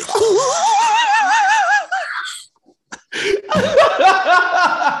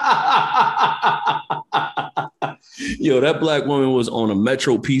 Yo, that black woman was on a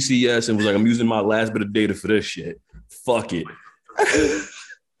Metro PCS and was like, I'm using my last bit of data for this shit. Fuck it.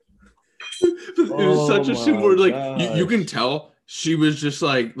 It was such a similar, like, you can tell she was just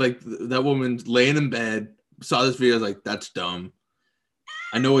like that woman laying in bed, saw this video, like, that's dumb.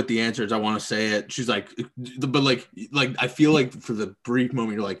 I know what the answer is. I want to say it. She's like, but like I feel like for the brief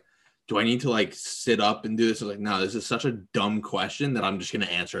moment, you're like, do I need to like sit up and do this? I was like, no, this is such a dumb question that I'm just gonna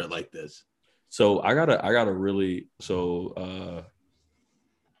answer it like this. So I gotta really so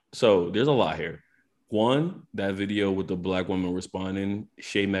there's a lot here. One, that video with the black woman responding,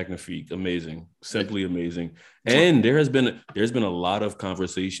 Shay Magnifique, amazing, simply amazing. And there's been a lot of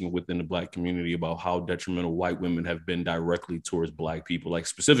conversation within the black community about how detrimental white women have been directly towards black people, like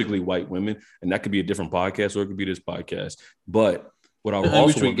specifically white women. And that could be a different podcast or it could be this podcast. But what I would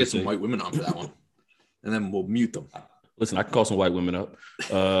also want to get some white women on for that one, and then we'll mute them. Listen, I can call some white women up.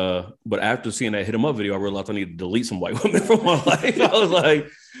 But after seeing that Hit 'em Up video, I realized I need to delete some white women from my life. I was like,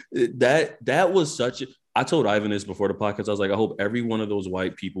 that was such a... I told Ivan this before the podcast. I was like, I hope every one of those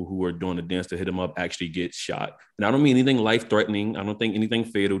white people who are doing the dance to Hit 'em Up actually gets shot. And I don't mean anything life-threatening. I don't think anything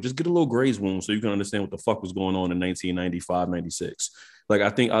fatal. Just get a little graze wound so you can understand what the fuck was going on in 1995, 96. Like,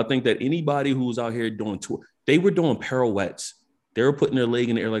 I think that anybody who was out here doing tour, they were doing pirouettes. They were putting their leg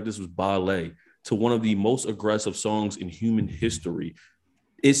in the air like this was ballet to one of the most aggressive songs in human history.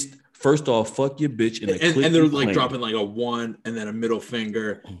 It's first off, fuck your bitch. And they're like dropping like a one and then a middle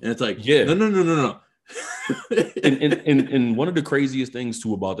finger. And it's like, yeah, no. and one of the craziest things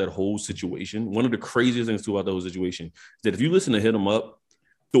too about that whole situation, is that if you listen to Hit 'em Up,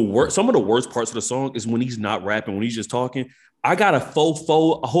 some of the worst parts of the song is when he's not rapping, when he's just talking. I got a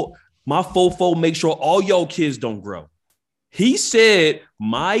fofo. My fofo make sure all your kids don't grow. He said,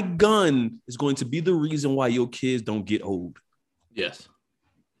 my gun is going to be the reason why your kids don't get old. Yes.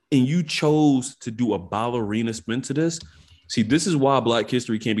 And you chose to do a ballerina spin to this. See, this is why Black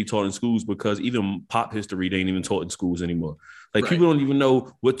history can't be taught in schools, because even pop history, they ain't even taught in schools anymore. Like, people don't even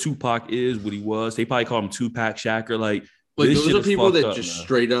know what Tupac is, what he was. They probably call him Tupac Shakur. Like those are people that just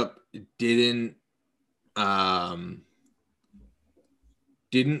straight up didn't listen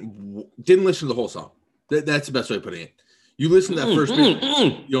to the whole song. That's the best way of putting it. You listen to that first bit,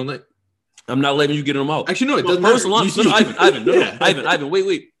 you don't like. I'm not letting you get them out. Actually, no, it doesn't first matter. Ivan,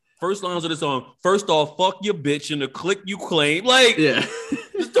 wait. First lines of the song. First off, fuck your bitch and the click you claim. Like, yeah,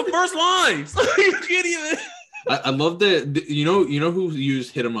 it's the first lines. You can't even. I love that. You know who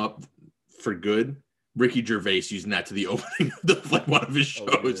used Hit 'em Up for good? Ricky Gervais using that to the opening of one of his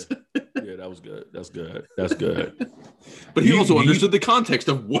shows. Yeah, that was good. That's good. But he also understood the context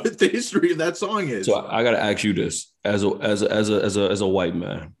of what the history of that song is. So I gotta ask you this: as a white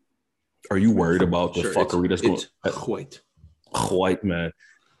man, are you worried about the fuckery that's going? White man,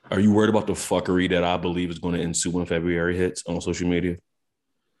 are you worried about the fuckery that I believe is going to ensue when February hits on social media?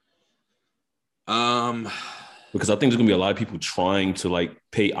 Because I think there's gonna be a lot of people trying to like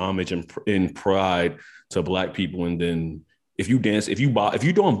pay homage and pride to Black people, and then if you're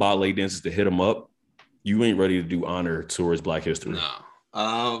doing ballet dances to Hit 'em Up, you ain't ready to do honor towards Black history.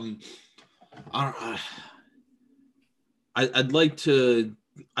 No. I'd like to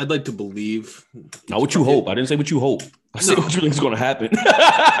believe. Not what you hope. I didn't say what you hope. I said what you think is going to happen.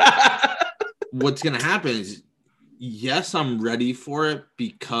 What's going to happen is, yes, I'm ready for it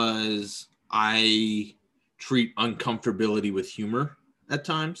because I treat uncomfortability with humor at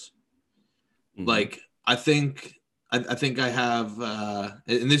times. Mm-hmm. Like, I think I have,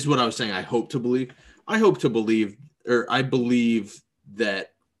 and this is what I was saying. I believe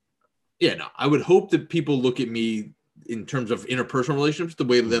that, I would hope that people look at me in terms of interpersonal relationships the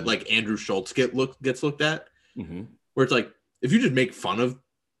way that like Andrew Schultz gets looked at, where it's like, if you just make fun of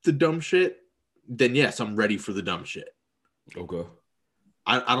the dumb shit, then yes, I'm ready for the dumb shit. Okay.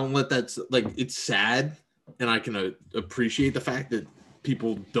 I don't let that, like, it's sad, and I can appreciate the fact that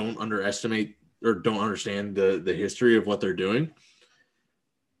people don't underestimate or don't understand the history of what they're doing.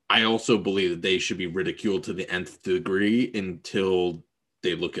 I also believe that they should be ridiculed to the nth degree until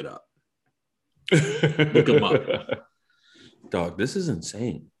they look it up. Look them up. Dog, this is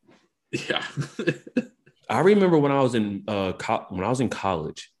insane. Yeah. I remember when I was in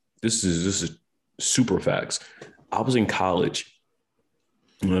college. This is super facts. I was in college,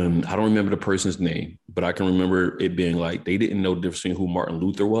 I don't remember the person's name, but I can remember it being like they didn't know the difference between who Martin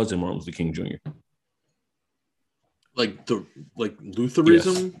Luther was and Martin Luther King Jr. Like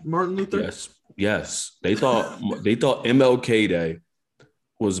Lutheranism, yes. Martin Luther? Yes. They thought MLK Day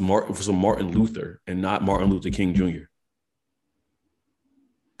was Martin Luther and not Martin Luther King Jr.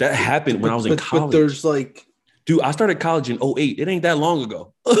 That happened when I was in college. But there's like, dude, I started college in 2008. It ain't that long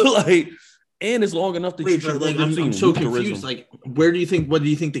ago. Like, and it's long enough that wait, but like, I'm so confused. Like, what do you think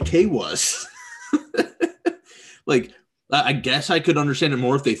the K was? Like, I guess I could understand it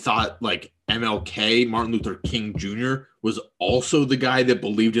more if they thought like MLK, Martin Luther King Jr., was also the guy that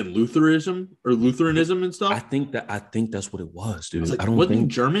believed in Lutheranism and stuff. I think that's what it was, dude. Like, I don't wasn't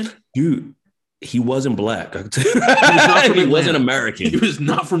think he German, dude. He wasn't black. He wasn't American. He was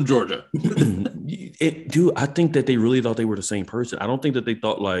not from Georgia. Dude, I think that they really thought they were the same person. I don't think that they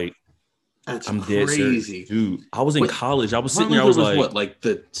thought like, that's I'm crazy, dead serious. Dude. I was in college. I was sitting there. I was like, what, like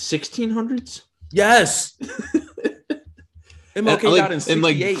the 1600s? Yes. MLK died in 68. And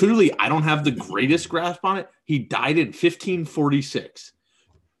like clearly, I don't have the greatest grasp on it. He died in 1546.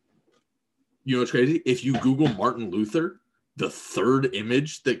 You know what's crazy? If you Google Martin Luther, the third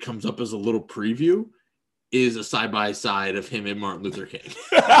image that comes up as a little preview is a side by side of him and Martin Luther King.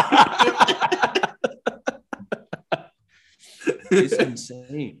 It's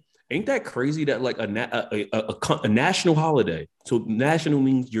insane. Ain't that crazy that like a national holiday? So national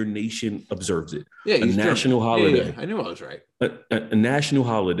means your nation observes it. Yeah, a national holiday. Yeah, I knew I was right. A national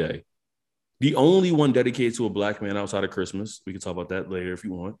holiday. The only one dedicated to a black man outside of Christmas. We can talk about that later if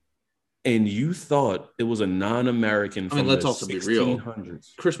you want. And you thought it was a non-American from let's the also 1600s. be real.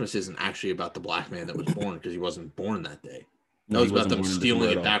 Christmas isn't actually about the black man that was born because he wasn't born that day. That was about them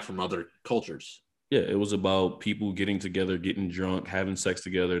stealing it back from other cultures. Yeah, it was about people getting together, getting drunk, having sex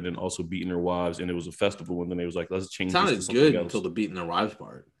together, and then also beating their wives. And it was a festival. And then they was like, let's change it. Sounded this to good else. until the beating their wives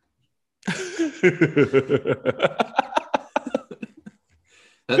part. That's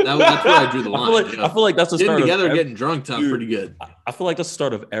where I drew the line. I feel like that's the start. Getting together, getting drunk sounds pretty good. I feel like that's the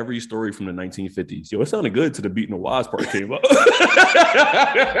start of every story from the 1950s. Yo, it sounded good till the beating the wives part came up.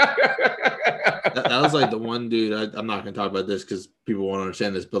 that was like the one dude. I'm not going to talk about this because people won't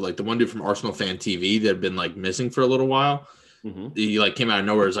understand this, but like the one dude from Arsenal Fan TV that had been like missing for a little while. Mm-hmm. He like came out of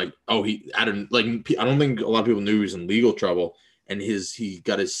nowhere. It's like, oh, I don't think a lot of people knew he was in legal trouble, and he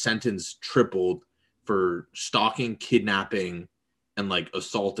got his sentence tripled for stalking, kidnapping, and like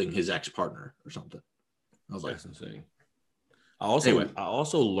assaulting his ex-partner or something. I was like, that's insane. I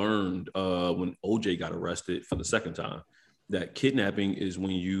also learned when OJ got arrested for the second time that kidnapping is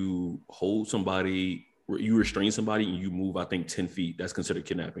when you hold somebody, you restrain somebody and you move, I think 10 feet. That's considered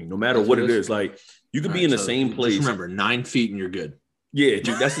kidnapping. No matter what it is. Like you could be in the same place. Just remember 9 feet and you're good. Yeah,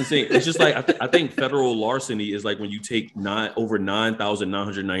 dude, that's insane. It's just like I think federal larceny is like when you take over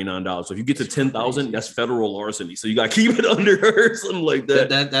 $9,999. So if you get to 10,000, that's federal larceny. So you got to keep it under her, something like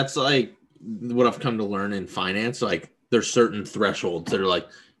that. That's like what I've come to learn in finance. Like there's certain thresholds that are like,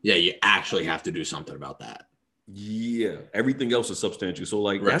 yeah, you actually have to do something about that. Yeah, everything else is substantial. So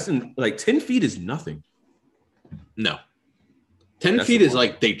like that's 10 feet is nothing. No, 10 feet is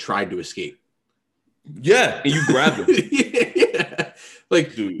like they tried to escape. Yeah, and you grabbed them. Yeah.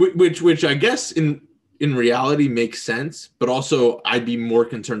 Like, dude. which I guess in reality makes sense, but also I'd be more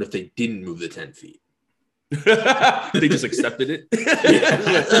concerned if they didn't move the 10 feet. They just accepted it.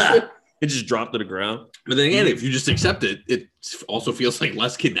 It just dropped to the ground. But then again, if you just accept it, it also feels like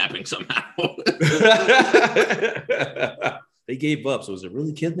less kidnapping somehow. They gave up. So is it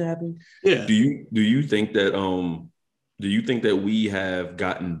really kidnapping? Yeah. Do you think that we have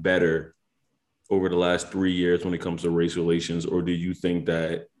gotten better over the last 3 years when it comes to race relations, or do you think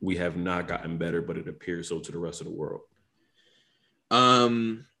that we have not gotten better, but it appears so to the rest of the world?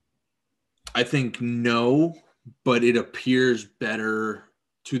 I think no, but it appears better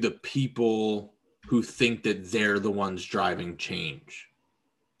to the people who think that they're the ones driving change.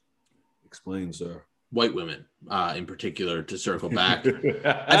 Explain, sir. White women, in particular, to circle back.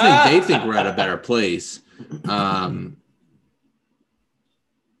 I think they think we're at a better place.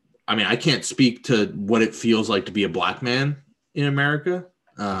 I mean, I can't speak to what it feels like to be a black man in America.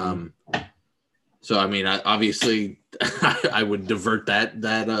 So, I mean, obviously, I would divert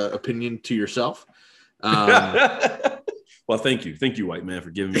that opinion to yourself. Well, thank you, white man, for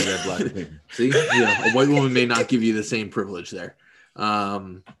giving me that black opinion. See, a white woman may not give you the same privilege there. Oh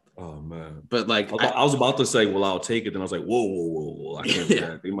man! But like, I was about to say, well, I'll take it. Then I was like, whoa! I can't do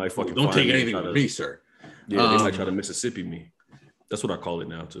that. They might fucking don't take anything from me, sir. Yeah, they might try to Mississippi me. That's what I call it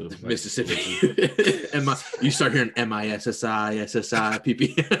now too. Like, Mississippi. You start hearing MISSI, SSI,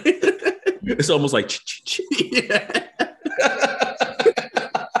 PPI. It's almost like. Yeah.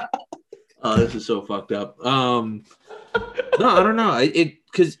 this is so fucked up. No, I don't know.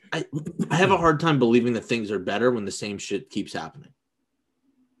 Because I have a hard time believing that things are better when the same shit keeps happening.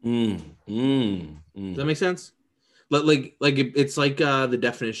 Does that make sense? It's like the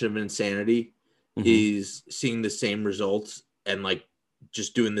definition of insanity is seeing the same results and like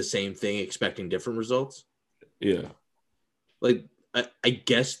just doing the same thing, expecting different results. Yeah. Like I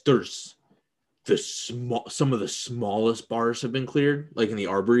guess there's some of the smallest bars have been cleared, like in the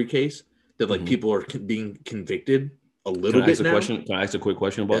Arbery case, that like people are being convicted a little bit now. Can I ask a quick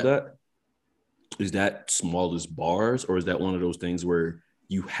question about that? Is that smallest bars, or is that one of those things where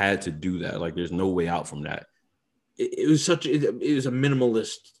you had to do that? Like, there's no way out from that. It was a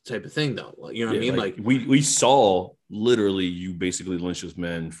minimalist type of thing, though. You know what I mean? Like we saw literally you basically lynch this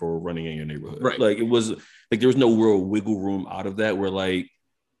man for running in your neighborhood. Right. Like, it was like there was no real wiggle room out of that. Where like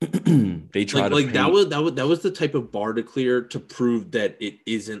they tried that was the type of bar to clear to prove that it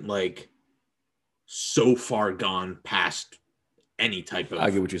isn't like so far gone past any type of.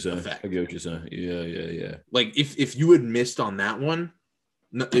 I get what you're saying. Effect. I get what you're saying. Yeah. Like if you had missed on that one,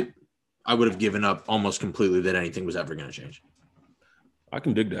 I would have given up almost completely that anything was ever going to change. I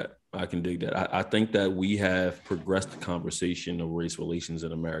can dig that. I think that we have progressed the conversation of race relations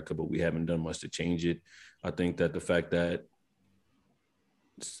in America, but we haven't done much to change it. I think that the fact that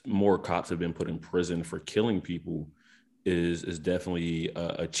more cops have been put in prison for killing people is definitely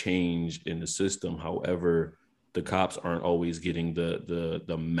a change in the system. However, the cops aren't always getting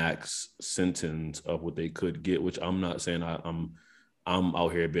the max sentence of what they could get, which I'm not saying I'm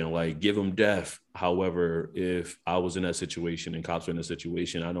out here being like, give them death. However, if I was in that situation and cops were in a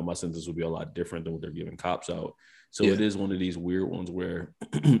situation, I know my sentence would be a lot different than what they're giving cops out. So It is one of these weird ones where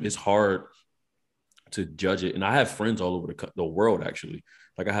it's hard to judge it. And I have friends all over the world, actually.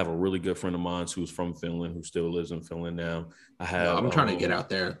 Like, I have a really good friend of mine who's from Finland, who still lives in Finland now. I'm trying to get out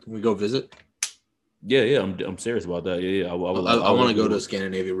there. Can we go visit? Yeah. I'm serious about that. Yeah. I want to go to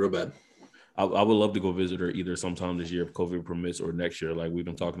Scandinavia real bad. I would love to go visit her either sometime this year if COVID permits or next year. Like, we've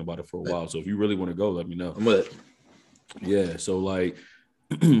been talking about it for a while. So if you really want to go, let me know. I'm with it. Yeah. So like,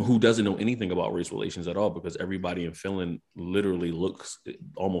 who doesn't know anything about race relations at all? Because everybody in Finland literally looks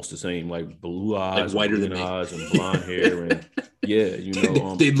almost the same, like blue eyes, like whiter than eyes, and blonde hair, and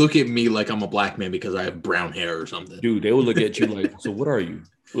they look at me like I'm a black man because I have brown hair or something. Dude, they would look at you like, so what are you?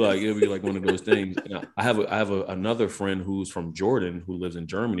 Like, it'll be like one of those things. And I have another friend who's from Jordan who lives in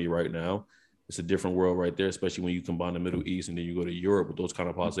Germany right now. It's a different world right there, especially when you combine the Middle East and then you go to Europe with those kind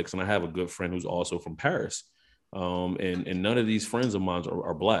of politics. And I have a good friend who's also from Paris. And none of these friends of mine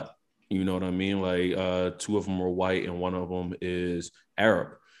are black. You know what I mean? Like, two of them are white and one of them is Arab.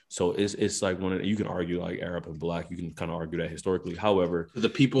 So it's like you can argue like Arab and black. You can kind of argue that historically. However, the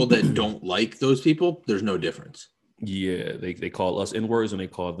people that don't like those people, there's no difference. Yeah, they call us N-words and they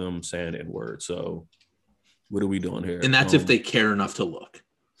call them saying N-words. So what are we doing here? And that's if they care enough to look.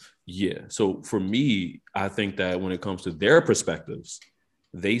 Yeah. So for me, I think that when it comes to their perspectives,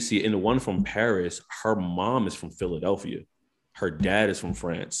 they see it. In the one from Paris, her mom is from Philadelphia. Her dad is from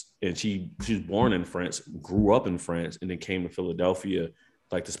France. And she's born in France, grew up in France, and then came to Philadelphia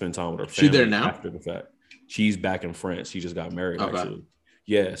like to spend time with her family. She there now? After the fact. She's back in France. She just got married, actually.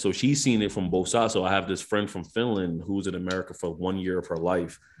 Yeah, so she's seen it from both sides. So I have this friend from Finland who's in America for 1 year of her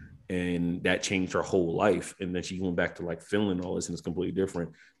life, and that changed her whole life. And then she went back to like Finland, all this, and it's completely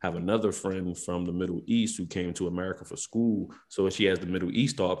different. Have another friend from the Middle East who came to America for school. So she has the Middle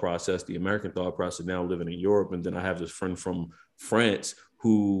East thought process, the American thought process, now living in Europe. And then I have this friend from France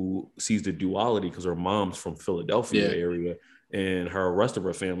who sees the duality because her mom's from Philadelphia area and the rest of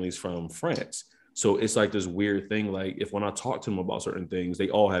her family's from France. So it's like this weird thing. Like, if when I talk to them about certain things, they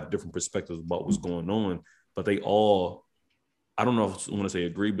all have different perspectives about what's going on, but they all, I don't know if I want to say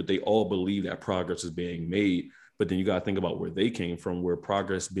agree, but they all believe that progress is being made. But then you got to think about where they came from, where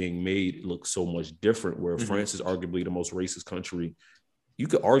progress being made looks so much different, where France is arguably the most racist country. You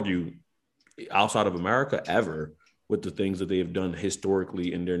could argue outside of America ever with the things that they have done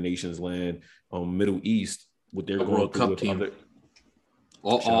historically in their nation's land, Middle East, with their World Cup team.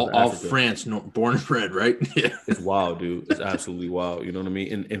 All France, born and bred, right? Yeah, it's wild, dude. It's absolutely wild. You know what I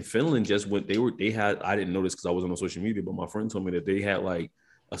mean? And Finland just went. They had. I didn't notice because I wasn't on social media, but my friend told me that they had like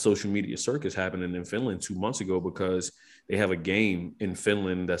a social media circus happening in Finland 2 months ago because they have a game in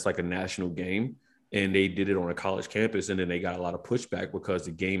Finland that's like a national game, and they did it on a college campus, and then they got a lot of pushback because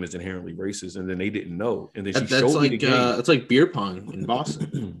the game is inherently racist, and then they didn't know. And then she showed me the game. It's like beer pong in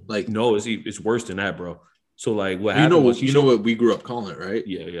Boston. Like, no, it's worse than that, bro. So like what happened was you know what we grew up calling it, right?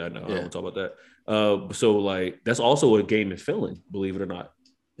 Yeah, I know. I won't talk about that. So like that's also a game in Finland, believe it or not.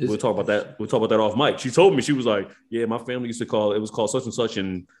 We'll talk about that. We'll talk about that off mic. She told me, she was like, yeah, my family used to call it was called such and such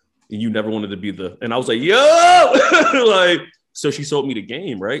in and you never wanted to be the. And I was like, yo, like, so she sold me the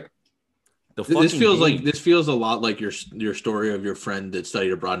game, right? This feels a lot like your story of your friend that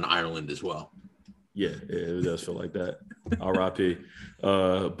studied abroad in Ireland as well. Yeah, it does feel like that. R.I.P.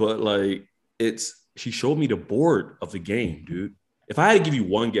 But like, she showed me the board of the game, dude. If I had to give you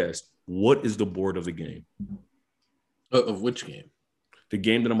one guess, what is the board of the game? Of which game? The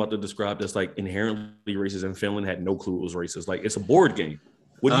game that I'm about to describe that's like inherently racist, and Finland had no clue it was racist. Like, it's a board game.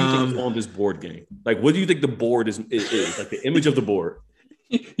 What do you think is on this board game? Like, what do you think the board is? Like the image of the board.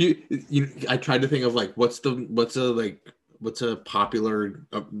 I tried to think of like what's a popular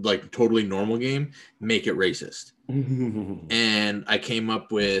like totally normal game? Make it racist. And I came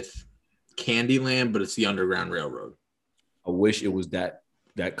up with Candyland, but it's the Underground Railroad. I wish it was that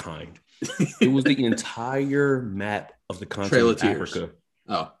kind. It was the entire map of the continent of Africa.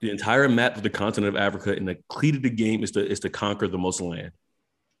 Oh, the entire map of the continent of Africa, and the key to the game is to conquer the most land.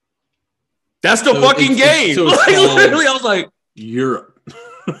 That's the fucking game. So like, literally, I was like, Europe.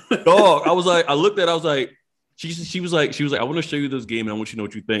 dog. I was like, I looked at it, I was like, she was like, I want to show you this game and I want you to know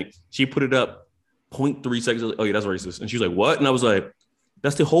what you think. She put it up 0.3 seconds. Like, oh yeah, that's racist. And she was like, what? And I was like,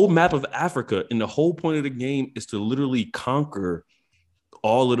 that's the whole map of Africa. And the whole point of the game is to literally conquer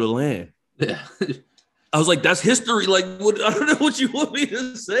all of the land. Yeah. I was like, that's history. Like, what? I don't know what you want me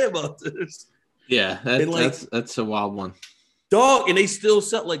to say about this. Yeah, that's a wild one. Dog, and they still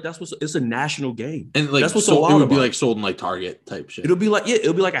sell like it's a national game. And like that's what's so so wild. It would be about like sold in like Target type shit. It'll be like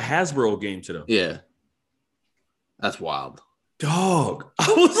a Hasbro game to them. Yeah. That's wild. Dog.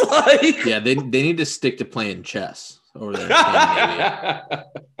 I was like, yeah, they need to stick to playing chess over there.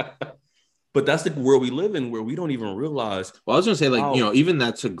 But that's the world we live in where we don't even realize. Well, I was gonna say, like, even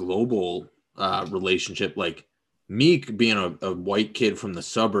that's a global relationship. Like me being a white kid from the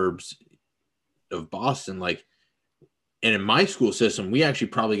suburbs of Boston, like, and in my school system, we actually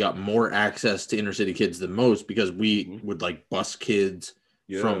probably got more access to inner city kids than most because we would like bus kids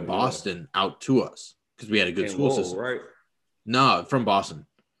from Boston out to us because we had a good school system. Right? No, from Boston,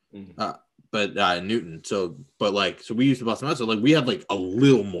 but Newton. So we used to bus them out. So like we had like a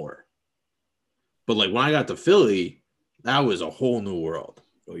little more. But like when I got to Philly, that was a whole new world.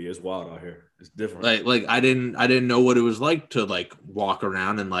 Oh yeah, it's wild out here. It's different. Like I didn't know what it was like to like walk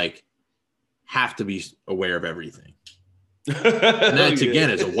around and like have to be aware of everything. And that's again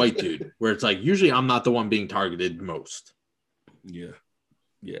as a white dude, where it's like usually I'm not the one being targeted most. Yeah,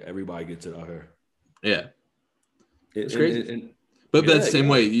 everybody gets it out here. Yeah, it's crazy. But the same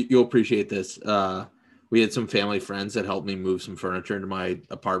way, you'll appreciate this. We had some family friends that helped me move some furniture into my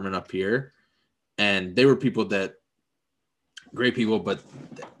apartment up here, and they were people that great people, but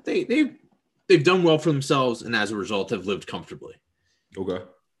they've done well for themselves, and as a result, have lived comfortably. Okay.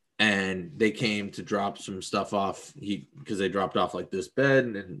 And they came to drop some stuff off because they dropped off like this bed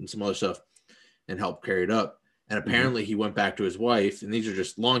and some other stuff and helped carry it up. And apparently he went back to his wife, and these are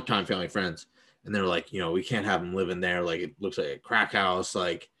just longtime family friends. And they're like, we can't have him living there. Like it looks like a crack house,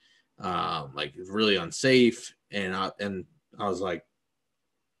 like it's really unsafe. And I was like,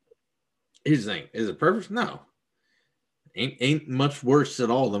 here's the thing. Is it perfect? No. Ain't much worse at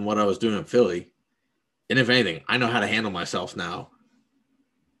all than what I was doing in Philly. And if anything, I know how to handle myself now.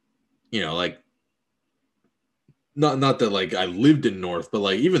 Like not that like I lived in North, but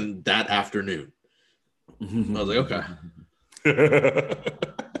like even that afternoon, I was like, okay.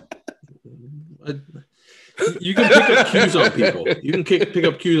 You can pick up cues on people. You can pick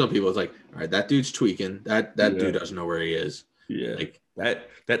up cues on people. It's like, all right, that dude's tweaking. That dude doesn't know where he is. Yeah, like that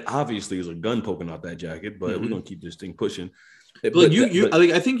obviously is a gun poking out that jacket, but we're gonna keep this thing pushing. I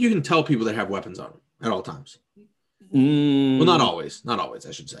think you can tell people that have weapons on them at all times. Well, not always,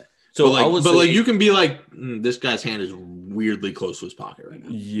 I should say. So, you can be like, this guy's hand is weirdly close to his pocket right now.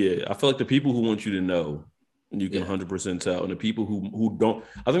 Yeah, I feel like the people who want you to know, you can 100% tell, and the people who don't.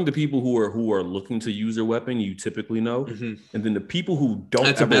 I think the people who are looking to use their weapon, you typically know, and then the people who don't.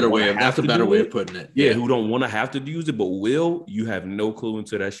 That's a better way of putting it. Yeah, who don't want to have to use it, but will. You have no clue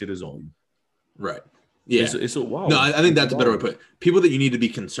until that shit is on you. Right. Yeah, it's a wild. No, I think that's a better way to put it. People that you need to be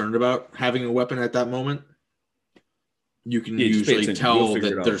concerned about having a weapon at that moment. You can usually tell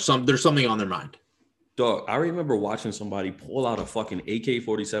that there's something on their mind. Dog, I remember watching somebody pull out a fucking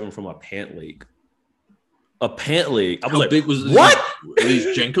AK-47 from a pant leg. A pant leg. I was like, big was what? Are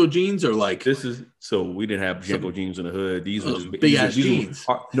these Jenko jeans or like this is so we didn't have Jenko jeans in the hood. These were just big ass jeans.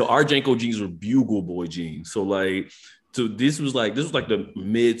 Our Jenko jeans were Bugle Boy jeans. So this was like the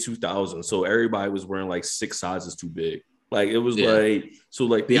mid 2000s. So everybody was wearing like 6 sizes too big. Like it was Yeah. like so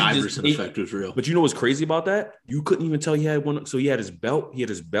like The he Iverson effect was real. But you know what's crazy about that? You couldn't even tell he had one. So he had his belt. He had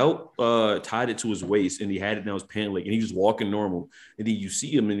his belt tied it to his waist, and he had it down his pant leg, and he was walking normal. And then you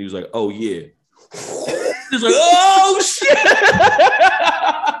see him, and he was like, "Oh yeah." He's like, "Oh shit."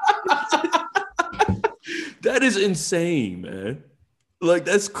 That is insane, man. Like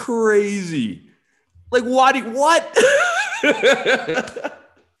that's crazy. Like what?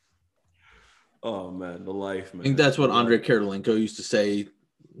 Oh man, the life, man. I think that's what Andrei Karolinko used to say,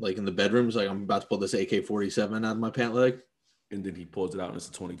 like in the bedrooms, like I'm about to pull this AK-47 out of my pant leg. And then he pulls it out and it's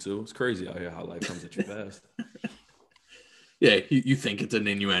a 22. It's crazy out here how life comes at you fast. Yeah, you think it's an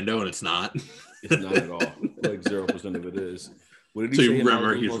innuendo and it's not. It's not at all. Like 0% of it is. What did he So say you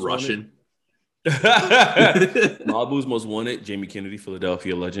remember he's Most Russian. Malibu's Most Wanted, Jamie Kennedy,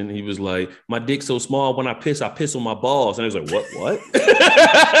 Philadelphia legend. He was like, "My dick's so small when I piss on my balls." And I was like, "What?"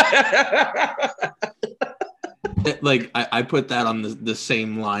 Like I put that on the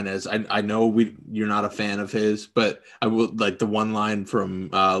same line as I know you're not a fan of his, but I will like the one line from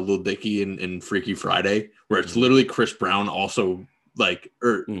Lil Dicky in Freaky Friday where it's literally Chris Brown also like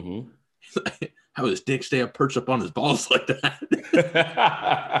how his dick stay up perched up on his balls like that.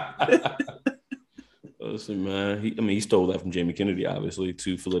 Listen, man. He stole that from Jamie Kennedy, obviously,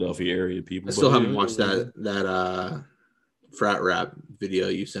 to Philadelphia area people. I still haven't watched that frat rap video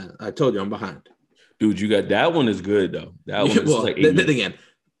you sent. I told you I'm behind. Dude, you got that one is good though. That one is like then again,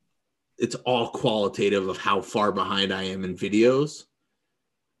 it's all qualitative of how far behind I am in videos.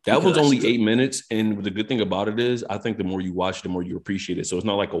 That one's only 8 minutes, and the good thing about it is, I think the more you watch, the more you appreciate it. So it's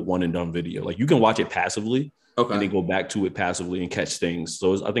not like a one and done video. Like you can watch it passively, and then go back to it passively and catch things.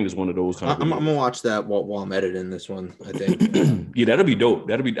 So I think it's one of those kind of. I'm gonna watch that while I'm editing this one. I think. Yeah, that'll be dope.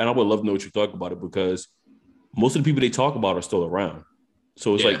 And I would love to know what you talk about it because most of the people they talk about are still around.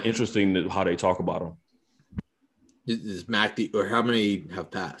 So it's like interesting how they talk about them. Is Mac or how many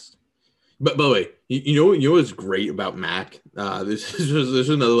have passed? But by the way, you know what's great about Mac? This is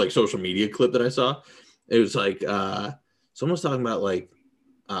another like social media clip that I saw. It was like someone's talking about like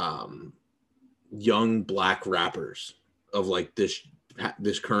young black rappers of like this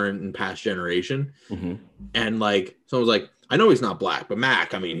current and past generation, and like someone was like, I know he's not black, but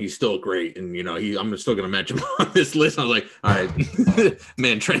Mac, I mean, he's still great, and you know, I'm still gonna mention him on this list. I was like, all right,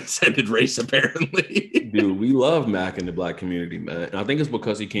 man, transcended race apparently. Dude, we love Mac in the black community, man. And I think it's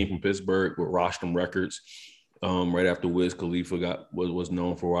because he came from Pittsburgh with Rostrum Records. Right after Wiz Khalifa was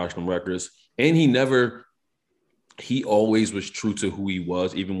known for Rostrum Records, and he always was true to who he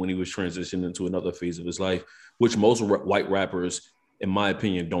was, even when he was transitioning into another phase of his life, which most white rappers, in my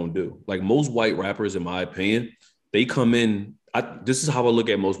opinion, don't do. Like most white rappers, in my opinion, they come in. This is how I look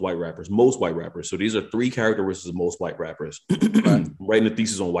at most white rappers. So these are 3 characteristics of most white rappers. Writing a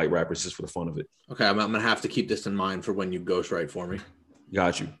thesis on white rappers just for the fun of it. Okay, I'm gonna have to keep this in mind for when you ghostwrite for me.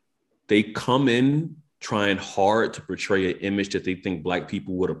 Got you. They come in trying hard to portray an image that they think black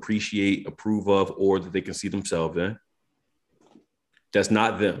people would appreciate, approve of, or that they can see themselves in. That's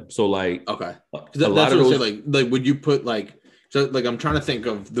not them. So like, okay, that's what I'm saying. Like, would you put like? So like I'm trying to think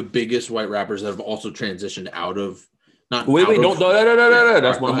of the biggest white rappers that have also transitioned out of not wait, out don't of, no.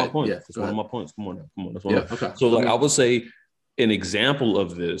 That's right, one of my points. Yeah, that's one of my points. Come on. That's one okay. So like I would say an example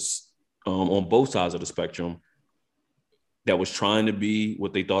of this on both sides of the spectrum that was trying to be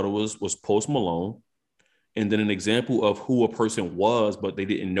what they thought it was Post Malone. And then an example of who a person was, but they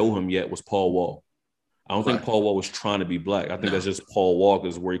didn't know him yet was Paul Wall. I don't think Paul Wall was trying to be black. I think that's just Paul Wall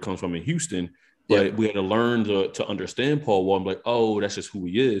is where he comes from in Houston. But we had to learn to understand Paul Wall. I'm like, oh, that's just who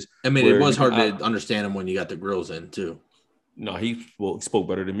he is. I mean, it was hard to understand him when you got the grills in too. No, he spoke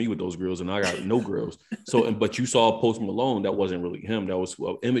better than me with those grills, and I got no grills. So, but you saw Post Malone. That wasn't really him. That was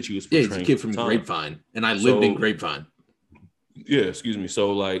image he was portraying. Yeah, he's a kid from Grapevine, and I lived in Grapevine. Yeah, excuse me.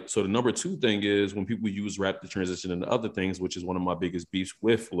 So the number 2 thing is when people use rap to transition into other things, which is one of my biggest beefs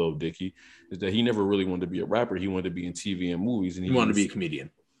with Lil Dicky, is that he never really wanted to be a rapper. He wanted to be in TV and movies, and he wanted to be a comedian.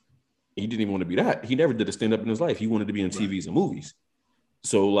 He didn't even want to be that. He never did a stand-up in his life. He wanted to be in TVs and movies.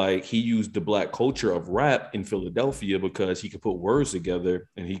 So like he used the black culture of rap in Philadelphia because he could put words together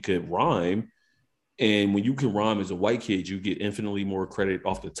and he could rhyme. And when you can rhyme as a white kid, you get infinitely more credit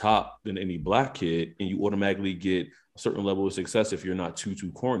off the top than any black kid. And you automatically get a certain level of success if you're not too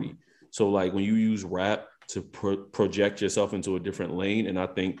corny. So like when you use rap to project yourself into a different lane, and I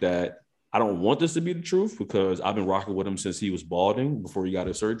think that I don't want this to be the truth because I've been rocking with him since he was balding before he got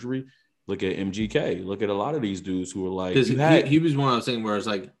his surgery. Look at MGK. Look at a lot of these dudes who were like, he was one I was saying where it's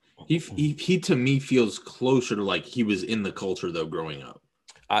like he to me feels closer to like he was in the culture though growing up.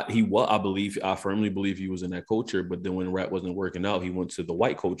 I firmly believe he was in that culture, but then when rap wasn't working out, he went to the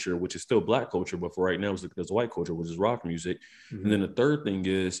white culture, which is still black culture, but for right now it's white culture, which is rock music. Mhm. And then the third thing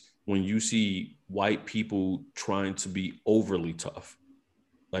is when you see white people trying to be overly tough,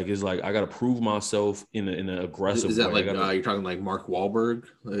 like it's like I gotta prove myself in an aggressive Is that way. like you're talking like Mark Wahlberg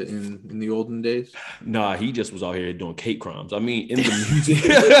in the olden days? Nah, he just was out here doing cake crimes. I mean, in the music,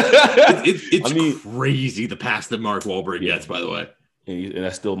 it's crazy the past that Mark Wahlberg gets, by the way. And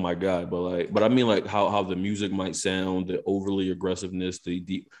that's still my guy, but I mean, like how the music might sound, the overly aggressiveness,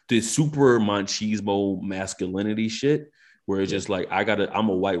 the super machismo masculinity shit, where it's just like I'm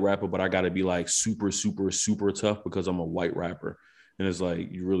a white rapper, but I gotta be like super super super tough because I'm a white rapper, and it's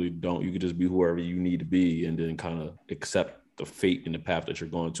like you really don't. You could just be whoever you need to be, and then kind of accept the fate and the path that you're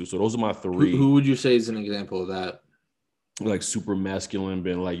going to. So those are my three. Who would you say is an example of that? Like super masculine,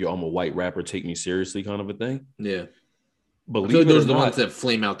 being like, yo, I'm a white rapper, take me seriously, kind of a thing. Yeah. Believe those it are the or ones not, that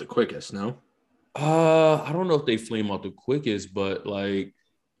flame out the quickest, no? I don't know if they flame out the quickest, but like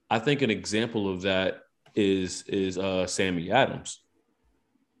I think an example of that is Sammy Adams.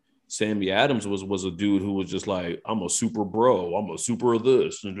 Sammy Adams was a dude who was just like, I'm a super bro, I'm a super of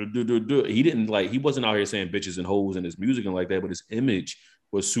this. He wasn't out here saying bitches and hoes in his music and like that, but his image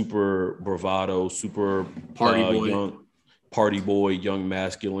was super bravado, super Party boy. young party boy, young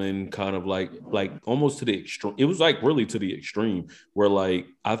masculine, kind of like almost to the extreme. It was like really to the extreme where like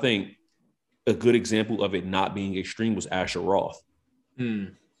I think a good example of it not being extreme was Asher Roth.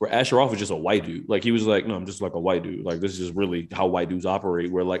 Where Asher Roth was just a white dude. Like he was like, no, I'm just like a white dude. Like this is just really how white dudes operate.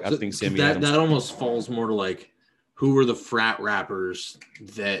 Where like I think Sammy Adams, that almost falls more to like who were the frat rappers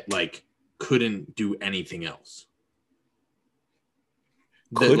that like couldn't do anything else.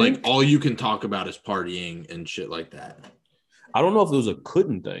 That like all you can talk about is partying and shit like that. I don't know if it was a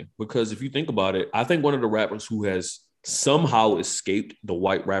couldn't thing, because if you think about it, I think one of the rappers who has somehow escaped the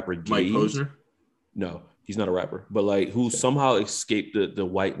white rapper gaze. Mike Posner? No, he's not a rapper, but like who somehow escaped the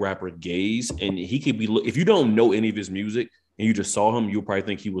white rapper gaze. And he could be, if you don't know any of his music and you just saw him, you'll probably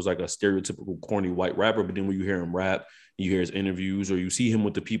think he was like a stereotypical corny white rapper. But then when you hear him rap, you hear his interviews or you see him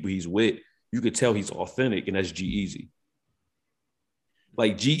with the people he's with, you could tell he's authentic, and that's G-Eazy.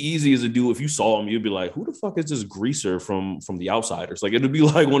 Like G-Eazy is a dude, if you saw him, you'd be like, who the fuck is this greaser from The Outsiders? Like it'd be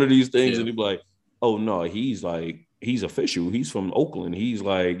like one of these things, and you'd be like, oh no, he's official. He's from Oakland. He's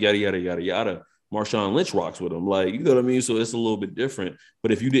like yada yada yada yada. Marshawn Lynch rocks with him. Like, you know what I mean? So it's a little bit different.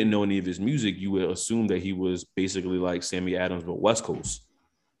 But if you didn't know any of his music, you would assume that he was basically like Sammy Adams, but West Coast.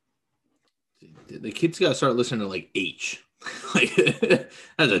 The kids gotta start listening to like H. Like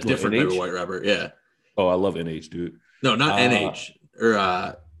that's a different type of white rapper. Yeah. Oh, I love NH, dude. No, not NH.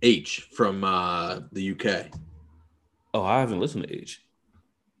 Or H from the UK. Oh, I haven't listened to H.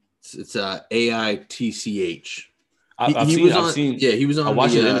 It's AITCH. He was on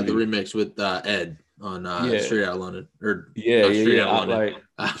the remix with Ed on Straight Outta London. Or Straight Outta London.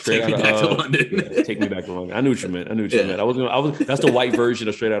 Take Me Back to London. Yeah, Take Me Back to London. I knew what you meant. That's the white version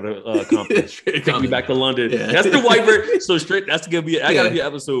of Straight Outta Compton. Take Me Back to London. Yeah. That's the white version. So that's gonna be. I gotta be an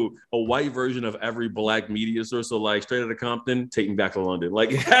episode, a white version of every black media source. So like Straight Outta Compton, Take Me Back to London.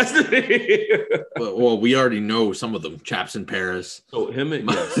 Like it has to be. Well, we already know some of them. Chaps in Paris. So him and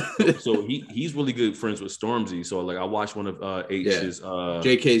so he's really good friends with Stormzy. So like I watched one of H's.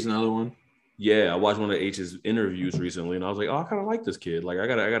 JK's another one. Yeah, I watched one of H's interviews recently, and I was like, "Oh, I kind of like this kid. Like, I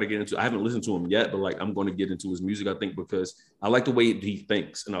gotta get into. I haven't listened to him yet, but like, I'm going to get into his music. I think because I like the way he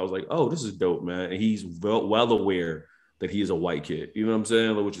thinks, and I was like, "Oh, this is dope, man." And he's well aware that he is a white kid. You know what I'm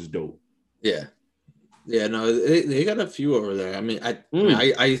saying? Which is dope. Yeah. No, they got a few over there. I mean,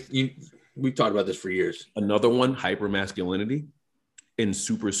 we've talked about this for years. Another one, hyper masculinity, and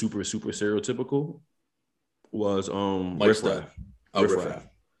super stereotypical, was Riff Raff. Riff Raff.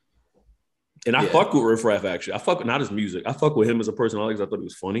 And I fuck with Riff Raff, actually. I fuck not his music. I fuck with him as a personality because I thought he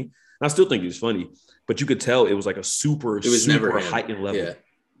was funny. And I still think he was funny. But you could tell it was like a super heightened level.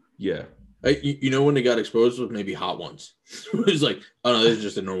 Yeah. You know when they got exposed was maybe Hot Ones. It was like, oh no, this is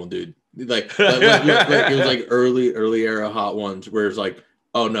just a normal dude. Like it was like early era Hot Ones where it's like,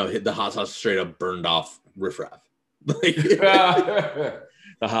 oh no, the hot sauce straight up burned off Riff Raff. Like, the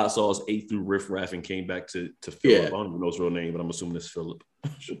hot sauce ate through Riff Raff and came back to Philip. I don't even know his real name, but I'm assuming it's Philip.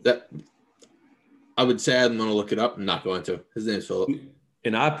 I would say I'm going to look it up. I'm not going to. His name is Philip.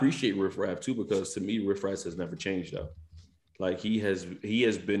 And I appreciate Riff Raff too, because to me, Riff Raff has never changed though. Like he has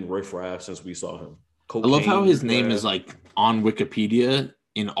been Riff Raff since we saw him. Cocaine, I love how his name is like on Wikipedia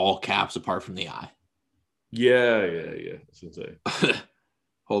in all caps apart from the I. Yeah. That's insane.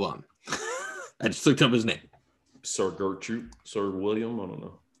 Hold on. I just looked up his name. Sir Gertrude, Sir William, I don't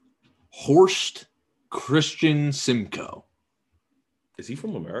know. Horst Christian Simcoe. Is he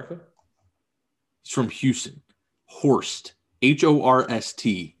from America? He's from Houston. Horst, Horst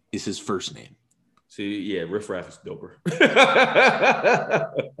is his first name. See, yeah, Riff Raff is doper.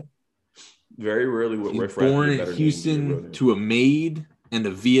 Very rarely would He's Riff Raff born be in better Houston to a maid and a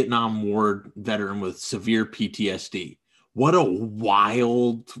Vietnam War veteran with severe PTSD. What a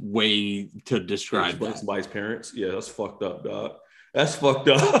wild way to describe that. Somebody's parents. Yeah, that's fucked up, dog. That's fucked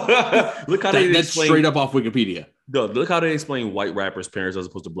up. Look how they That's explain, straight up off Wikipedia. Dog, look how they explain white rappers' parents as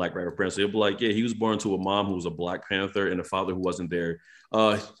opposed to black rapper parents. So they'll be like, yeah, he was born to a mom who was a Black Panther and a father who wasn't there.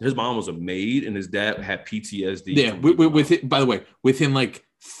 His mom was a maid and his dad had PTSD. Yeah, with it, by the way, within like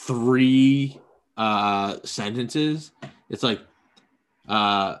 3 sentences, it's like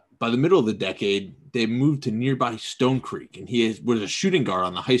by the middle of the decade, they moved to nearby Stone Creek, and he was a shooting guard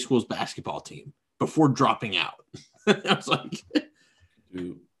on the high school's basketball team before dropping out. I was like,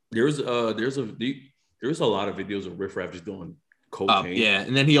 dude, there's a lot of videos of Riff Raff just doing cocaine. Yeah,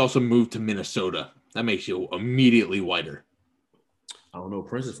 and then he also moved to Minnesota. That makes you immediately whiter. I don't know.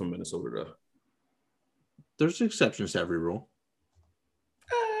 Prince is from Minnesota, though. There's exceptions to every rule.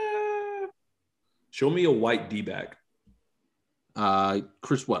 Show me a white D-back.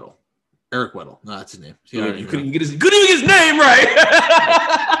 Chris Weddle. Eric Weddle. No, that's his name. You couldn't even get his name right.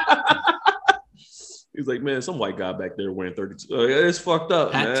 He's like, man, some white guy back there wearing 32. It's fucked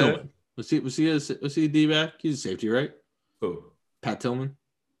up, Pat man. Tillman. Was he a D-back? He's a safety, right? Who? Pat Tillman.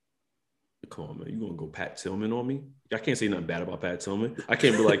 Come on, man. You gonna go Pat Tillman on me? I can't say nothing bad about Pat Tillman. I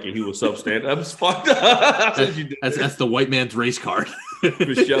can't be like, he was substandard. I'm just fucked up. That's the white man's race card.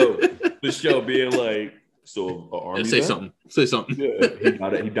 For sure. Being like, so army. Say something.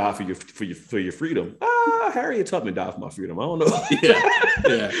 Yeah, he died for your freedom. Harriet Tubman died for my freedom. I don't know.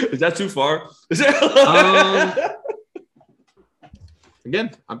 Yeah. Is that too far?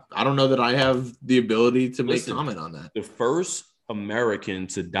 Again, I don't know that I have the ability to make comment on that. The first American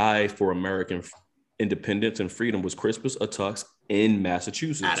to die for American independence and freedom was Crispus Attucks in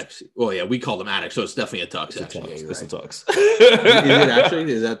Massachusetts. Attucks. Well, yeah, we call them Attucks, so it's definitely Attucks. It's Attucks. Is it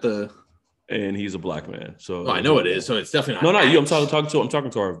actually? Is that the? And he's a black man, so I know it is. So it's definitely not. No, I'm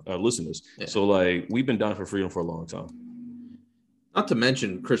talking to our listeners. Yeah. So like, we've been dying for freedom for a long time. Not to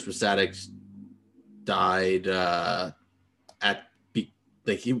mention, Crispus Attucks died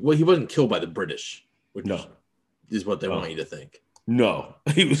he wasn't killed by the British, which is what they want you to think. No,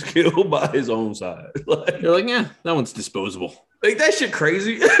 he was killed by his own side. You're like, yeah, that one's disposable. Like that shit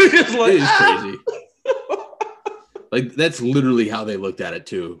crazy. It's like, it is crazy. Like that's literally how they looked at it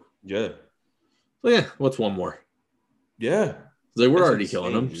too. Yeah. So yeah, what's one more? Yeah. Like we're already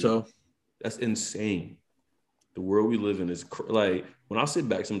killing them, dude. so that's insane. The world we live in is like when I sit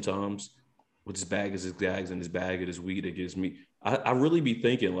back sometimes with his bag is his gags and his bag of his weed that gives me. I really be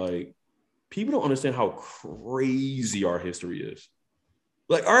thinking like people don't understand how crazy our history is.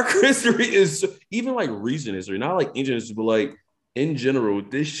 Like our history is even like recent history, not like ancient history, but like in general,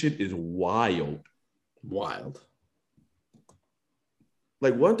 this shit is wild. Wild.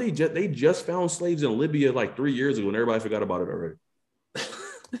 Like what they just found slaves in Libya like 3 years ago and everybody forgot about it already.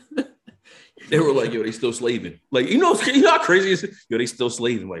 They were like, yo, they still slaving. Like, you know how crazy it is? Yo, they still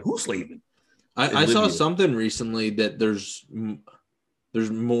slaving. Like, who's slaving? I saw something recently that there's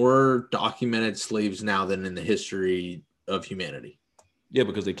more documented slaves now than in the history of humanity. Yeah,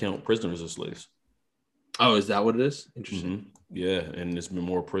 because they count prisoners as slaves. Oh, is that what it is? Interesting. Mm-hmm. Yeah, and there's been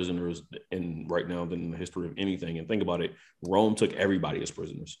more prisoners right now than in the history of anything. And think about it, Rome took everybody as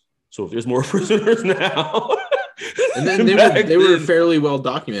prisoners. So if there's more prisoners now, and then they were fairly well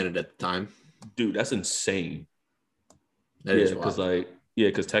documented at the time. Dude, that's insane. That is wild.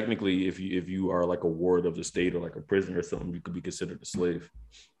 Because technically, if you are like a ward of the state or like a prisoner or something, you could be considered a slave.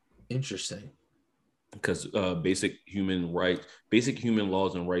 Interesting. Because basic human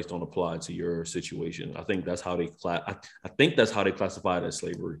laws and rights don't apply to your situation. I think that's how they classify it as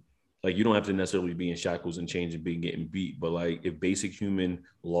slavery. Like you don't have to necessarily be in shackles and chains and getting beat, but like if basic human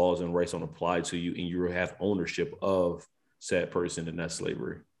laws and rights don't apply to you and you have ownership of said person, then that's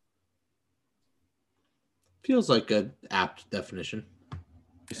slavery. Feels like an apt definition.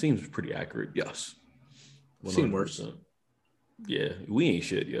 It seems pretty accurate. Yes. Seen worse. Yeah, we ain't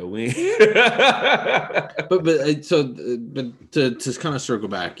shit, yo. We ain't. but to kind of circle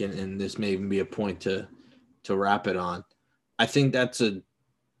back, and this may even be a point to wrap it on. I think that's a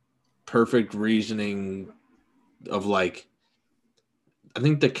perfect reasoning of like. I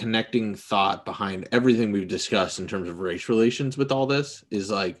think the connecting thought behind everything we've discussed in terms of race relations with all this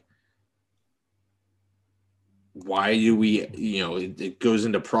is like, why do we, it goes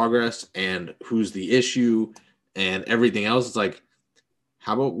into progress and who's the issue and everything else. It's like,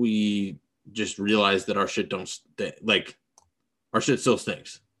 how about we just realize that our shit don't like our shit still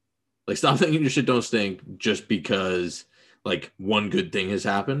stinks. Like, stop thinking your shit don't stink just because like one good thing has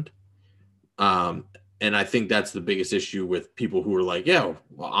happened. And I think that's the biggest issue with people who are like, yeah,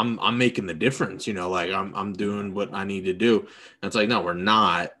 well, I'm making the difference, you know, like I'm doing what I need to do. And it's like, no, we're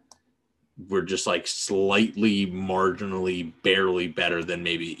not. We're just like slightly, marginally, barely better than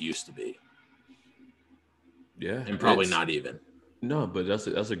maybe it used to be. Yeah. And probably not even. No, but that's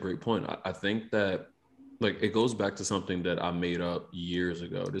a great point. I think that like it goes back to something that I made up years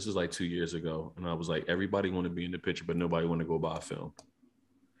ago. This is like 2 years ago. And I was like, everybody want to be in the picture, but nobody want to go buy a film.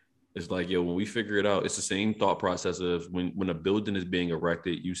 It's like, yo, when we figure it out, it's the same thought process of when a building is being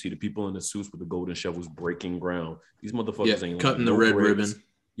erected, you see the people in the suits with the golden shovels breaking ground. These motherfuckers ain't cutting the red ribbon.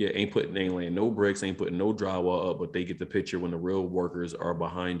 Yeah, ain't laying no bricks, ain't putting no drywall up, but they get the picture when the real workers are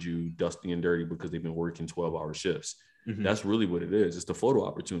behind you, dusty and dirty because they've been working 12-hour shifts. Mm-hmm. That's really what it is. It's the photo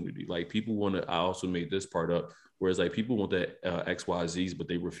opportunity. Like people want to, I also made this part up, whereas like people want that XYZs, but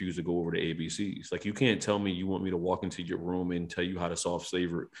they refuse to go over the ABCs. Like you can't tell me you want me to walk into your room and tell you how to solve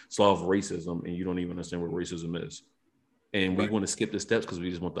racism, and you don't even understand what racism is. And we want to skip the steps because we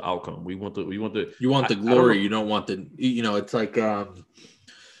just want the outcome. You want the glory. You don't want the, you know, it's like,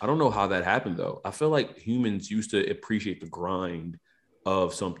 I don't know how that happened though. I feel like humans used to appreciate the grind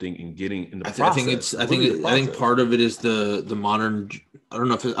of something and getting in the process. I think part of it is the modern. I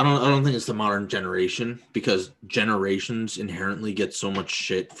don't think it's the modern generation, because generations inherently get so much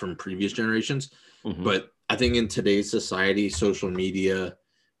shit from previous generations. Mm-hmm. But I think in today's society, social media,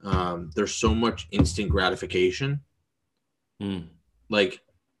 there's so much instant gratification. Like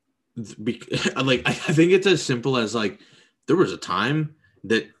I think it's as simple as like there was a time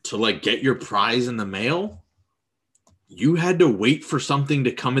that to like get your prize in the mail, you had to wait for something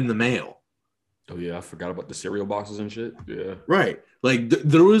to come in the mail. Oh yeah, I forgot about the cereal boxes and shit. Yeah, right. Like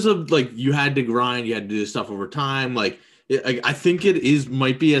there was you had to grind, you had to do stuff over time. Like I think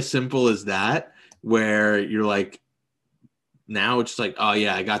might be as simple as that, where you're like, now it's like, oh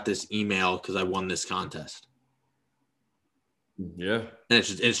yeah, I got this email because I won this contest. Yeah, and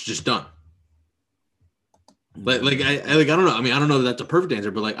it's just done. But I don't know. I mean, I don't know that that's a perfect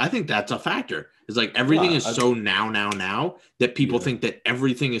answer, but like I think that's a factor. It's like everything is so now that people think that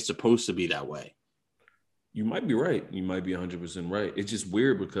everything is supposed to be that way. You might be right. You might be 100% right. It's just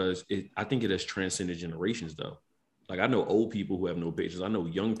weird because I think it has transcended generations though. Like I know old people who have no patience. I know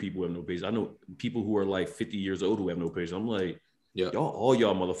young people who have no patience. I know people who are like 50 years old who have no patience. I'm like, yeah, all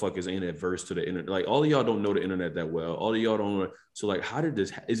y'all motherfuckers ain't adverse to the internet. Like all of y'all don't know the internet that well. All of y'all don't know. So like, how did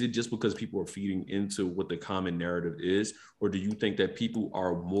this? Is it just because people are feeding into what the common narrative is, or do you think that people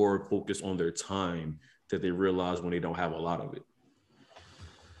are more focused on their time that they realize when they don't have a lot of it?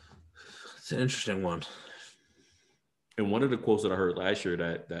 It's an interesting one. And one of the quotes that I heard last year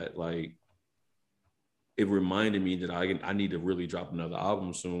that like it reminded me that I need to really drop another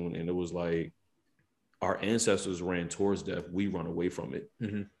album soon, and it was like, our ancestors ran towards death. We run away from it.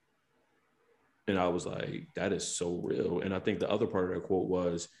 Mm-hmm. And I was like, that is so real. And I think the other part of that quote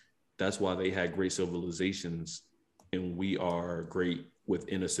was, that's why they had great civilizations and we are great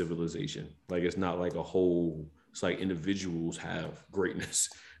within a civilization. Like, it's not like a whole, it's like individuals have greatness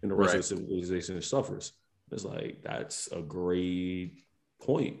and the rest of the civilization suffers. It's like, that's a great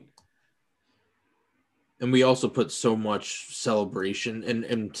point. And we also put so much celebration,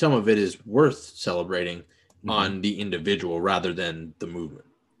 and some of it is worth celebrating on the individual rather than the movement.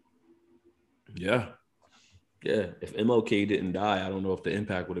 Yeah. Yeah. If MLK didn't die, I don't know if the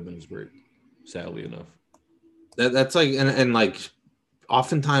impact would have been as great, sadly enough. That's like, and like,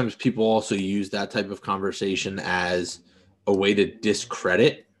 oftentimes people also use that type of conversation as a way to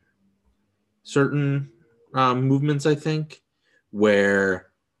discredit certain movements, I think, where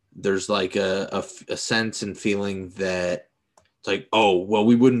there's like a sense and feeling that it's like, oh, well,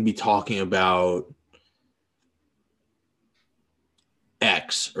 we wouldn't be talking about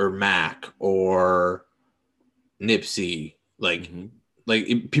X or Mac or Nipsey. Like,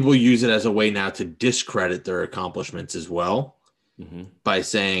 like people use it as a way now to discredit their accomplishments as well by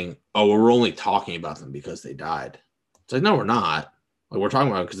saying, oh, well, we're only talking about them because they died. It's like, no, we're not. Like, we're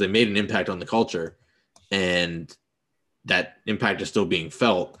talking about it because they made an impact on the culture, and that impact is still being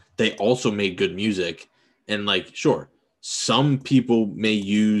felt. They also made good music, and like, sure, some people may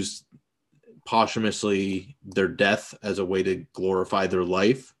use posthumously their death as a way to glorify their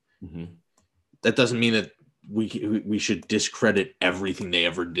life. That doesn't mean that we should discredit everything they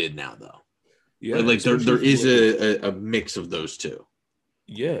ever did now, though. Yeah, like there is a mix of those two.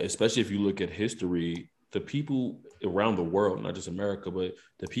 Yeah, especially if you look at history, the people around the world, not just America, but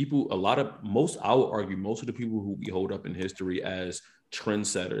the people, I would argue most of the people who we hold up in history as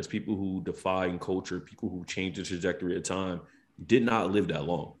trendsetters, people who define culture, people who change the trajectory of time, did not live that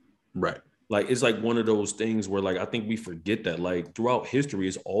long. Right. Like, it's like one of those things where, like, I think we forget that, like, throughout history,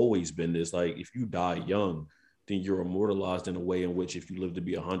 it's always been this, like, if you die young, then you're immortalized in a way in which if you live to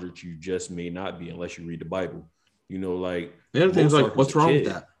be 100, you just may not be unless you read the Bible. You know, like, the other thing is, like, Mozart was what's a wrong kid.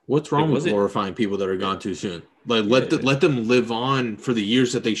 with that? What's wrong Like, with was it- glorifying people that are gone too soon? Like, Yeah. let them live on for the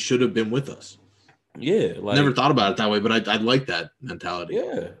years that they should have been with us. Yeah, like, Never thought about it that way, but I like that mentality.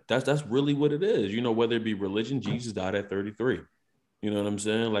 yeah, that's really what it is. You know, whether it be religion, Jesus died at 33. You know what I'm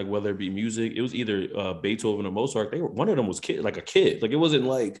saying? Like, whether it be music, it was either Beethoven or Mozart. One of them was like a kid. Like, it wasn't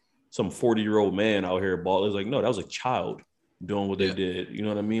like some 40-year-old man out here ball. It was like, no, that was a child doing what they did. You know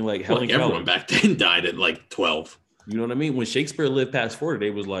what I mean? Like, Helen Like, everyone Keller. back then died at like 12. You know what I mean? When Shakespeare lived past 40,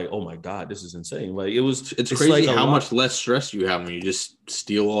 they was like, oh my God, this is insane. Like, it's It's crazy like a how lot- much less stress you have when you just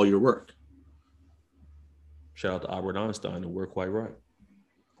steal all your work. Shout out to Albert Einstein, and we're quite right.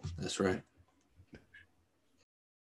 That's right.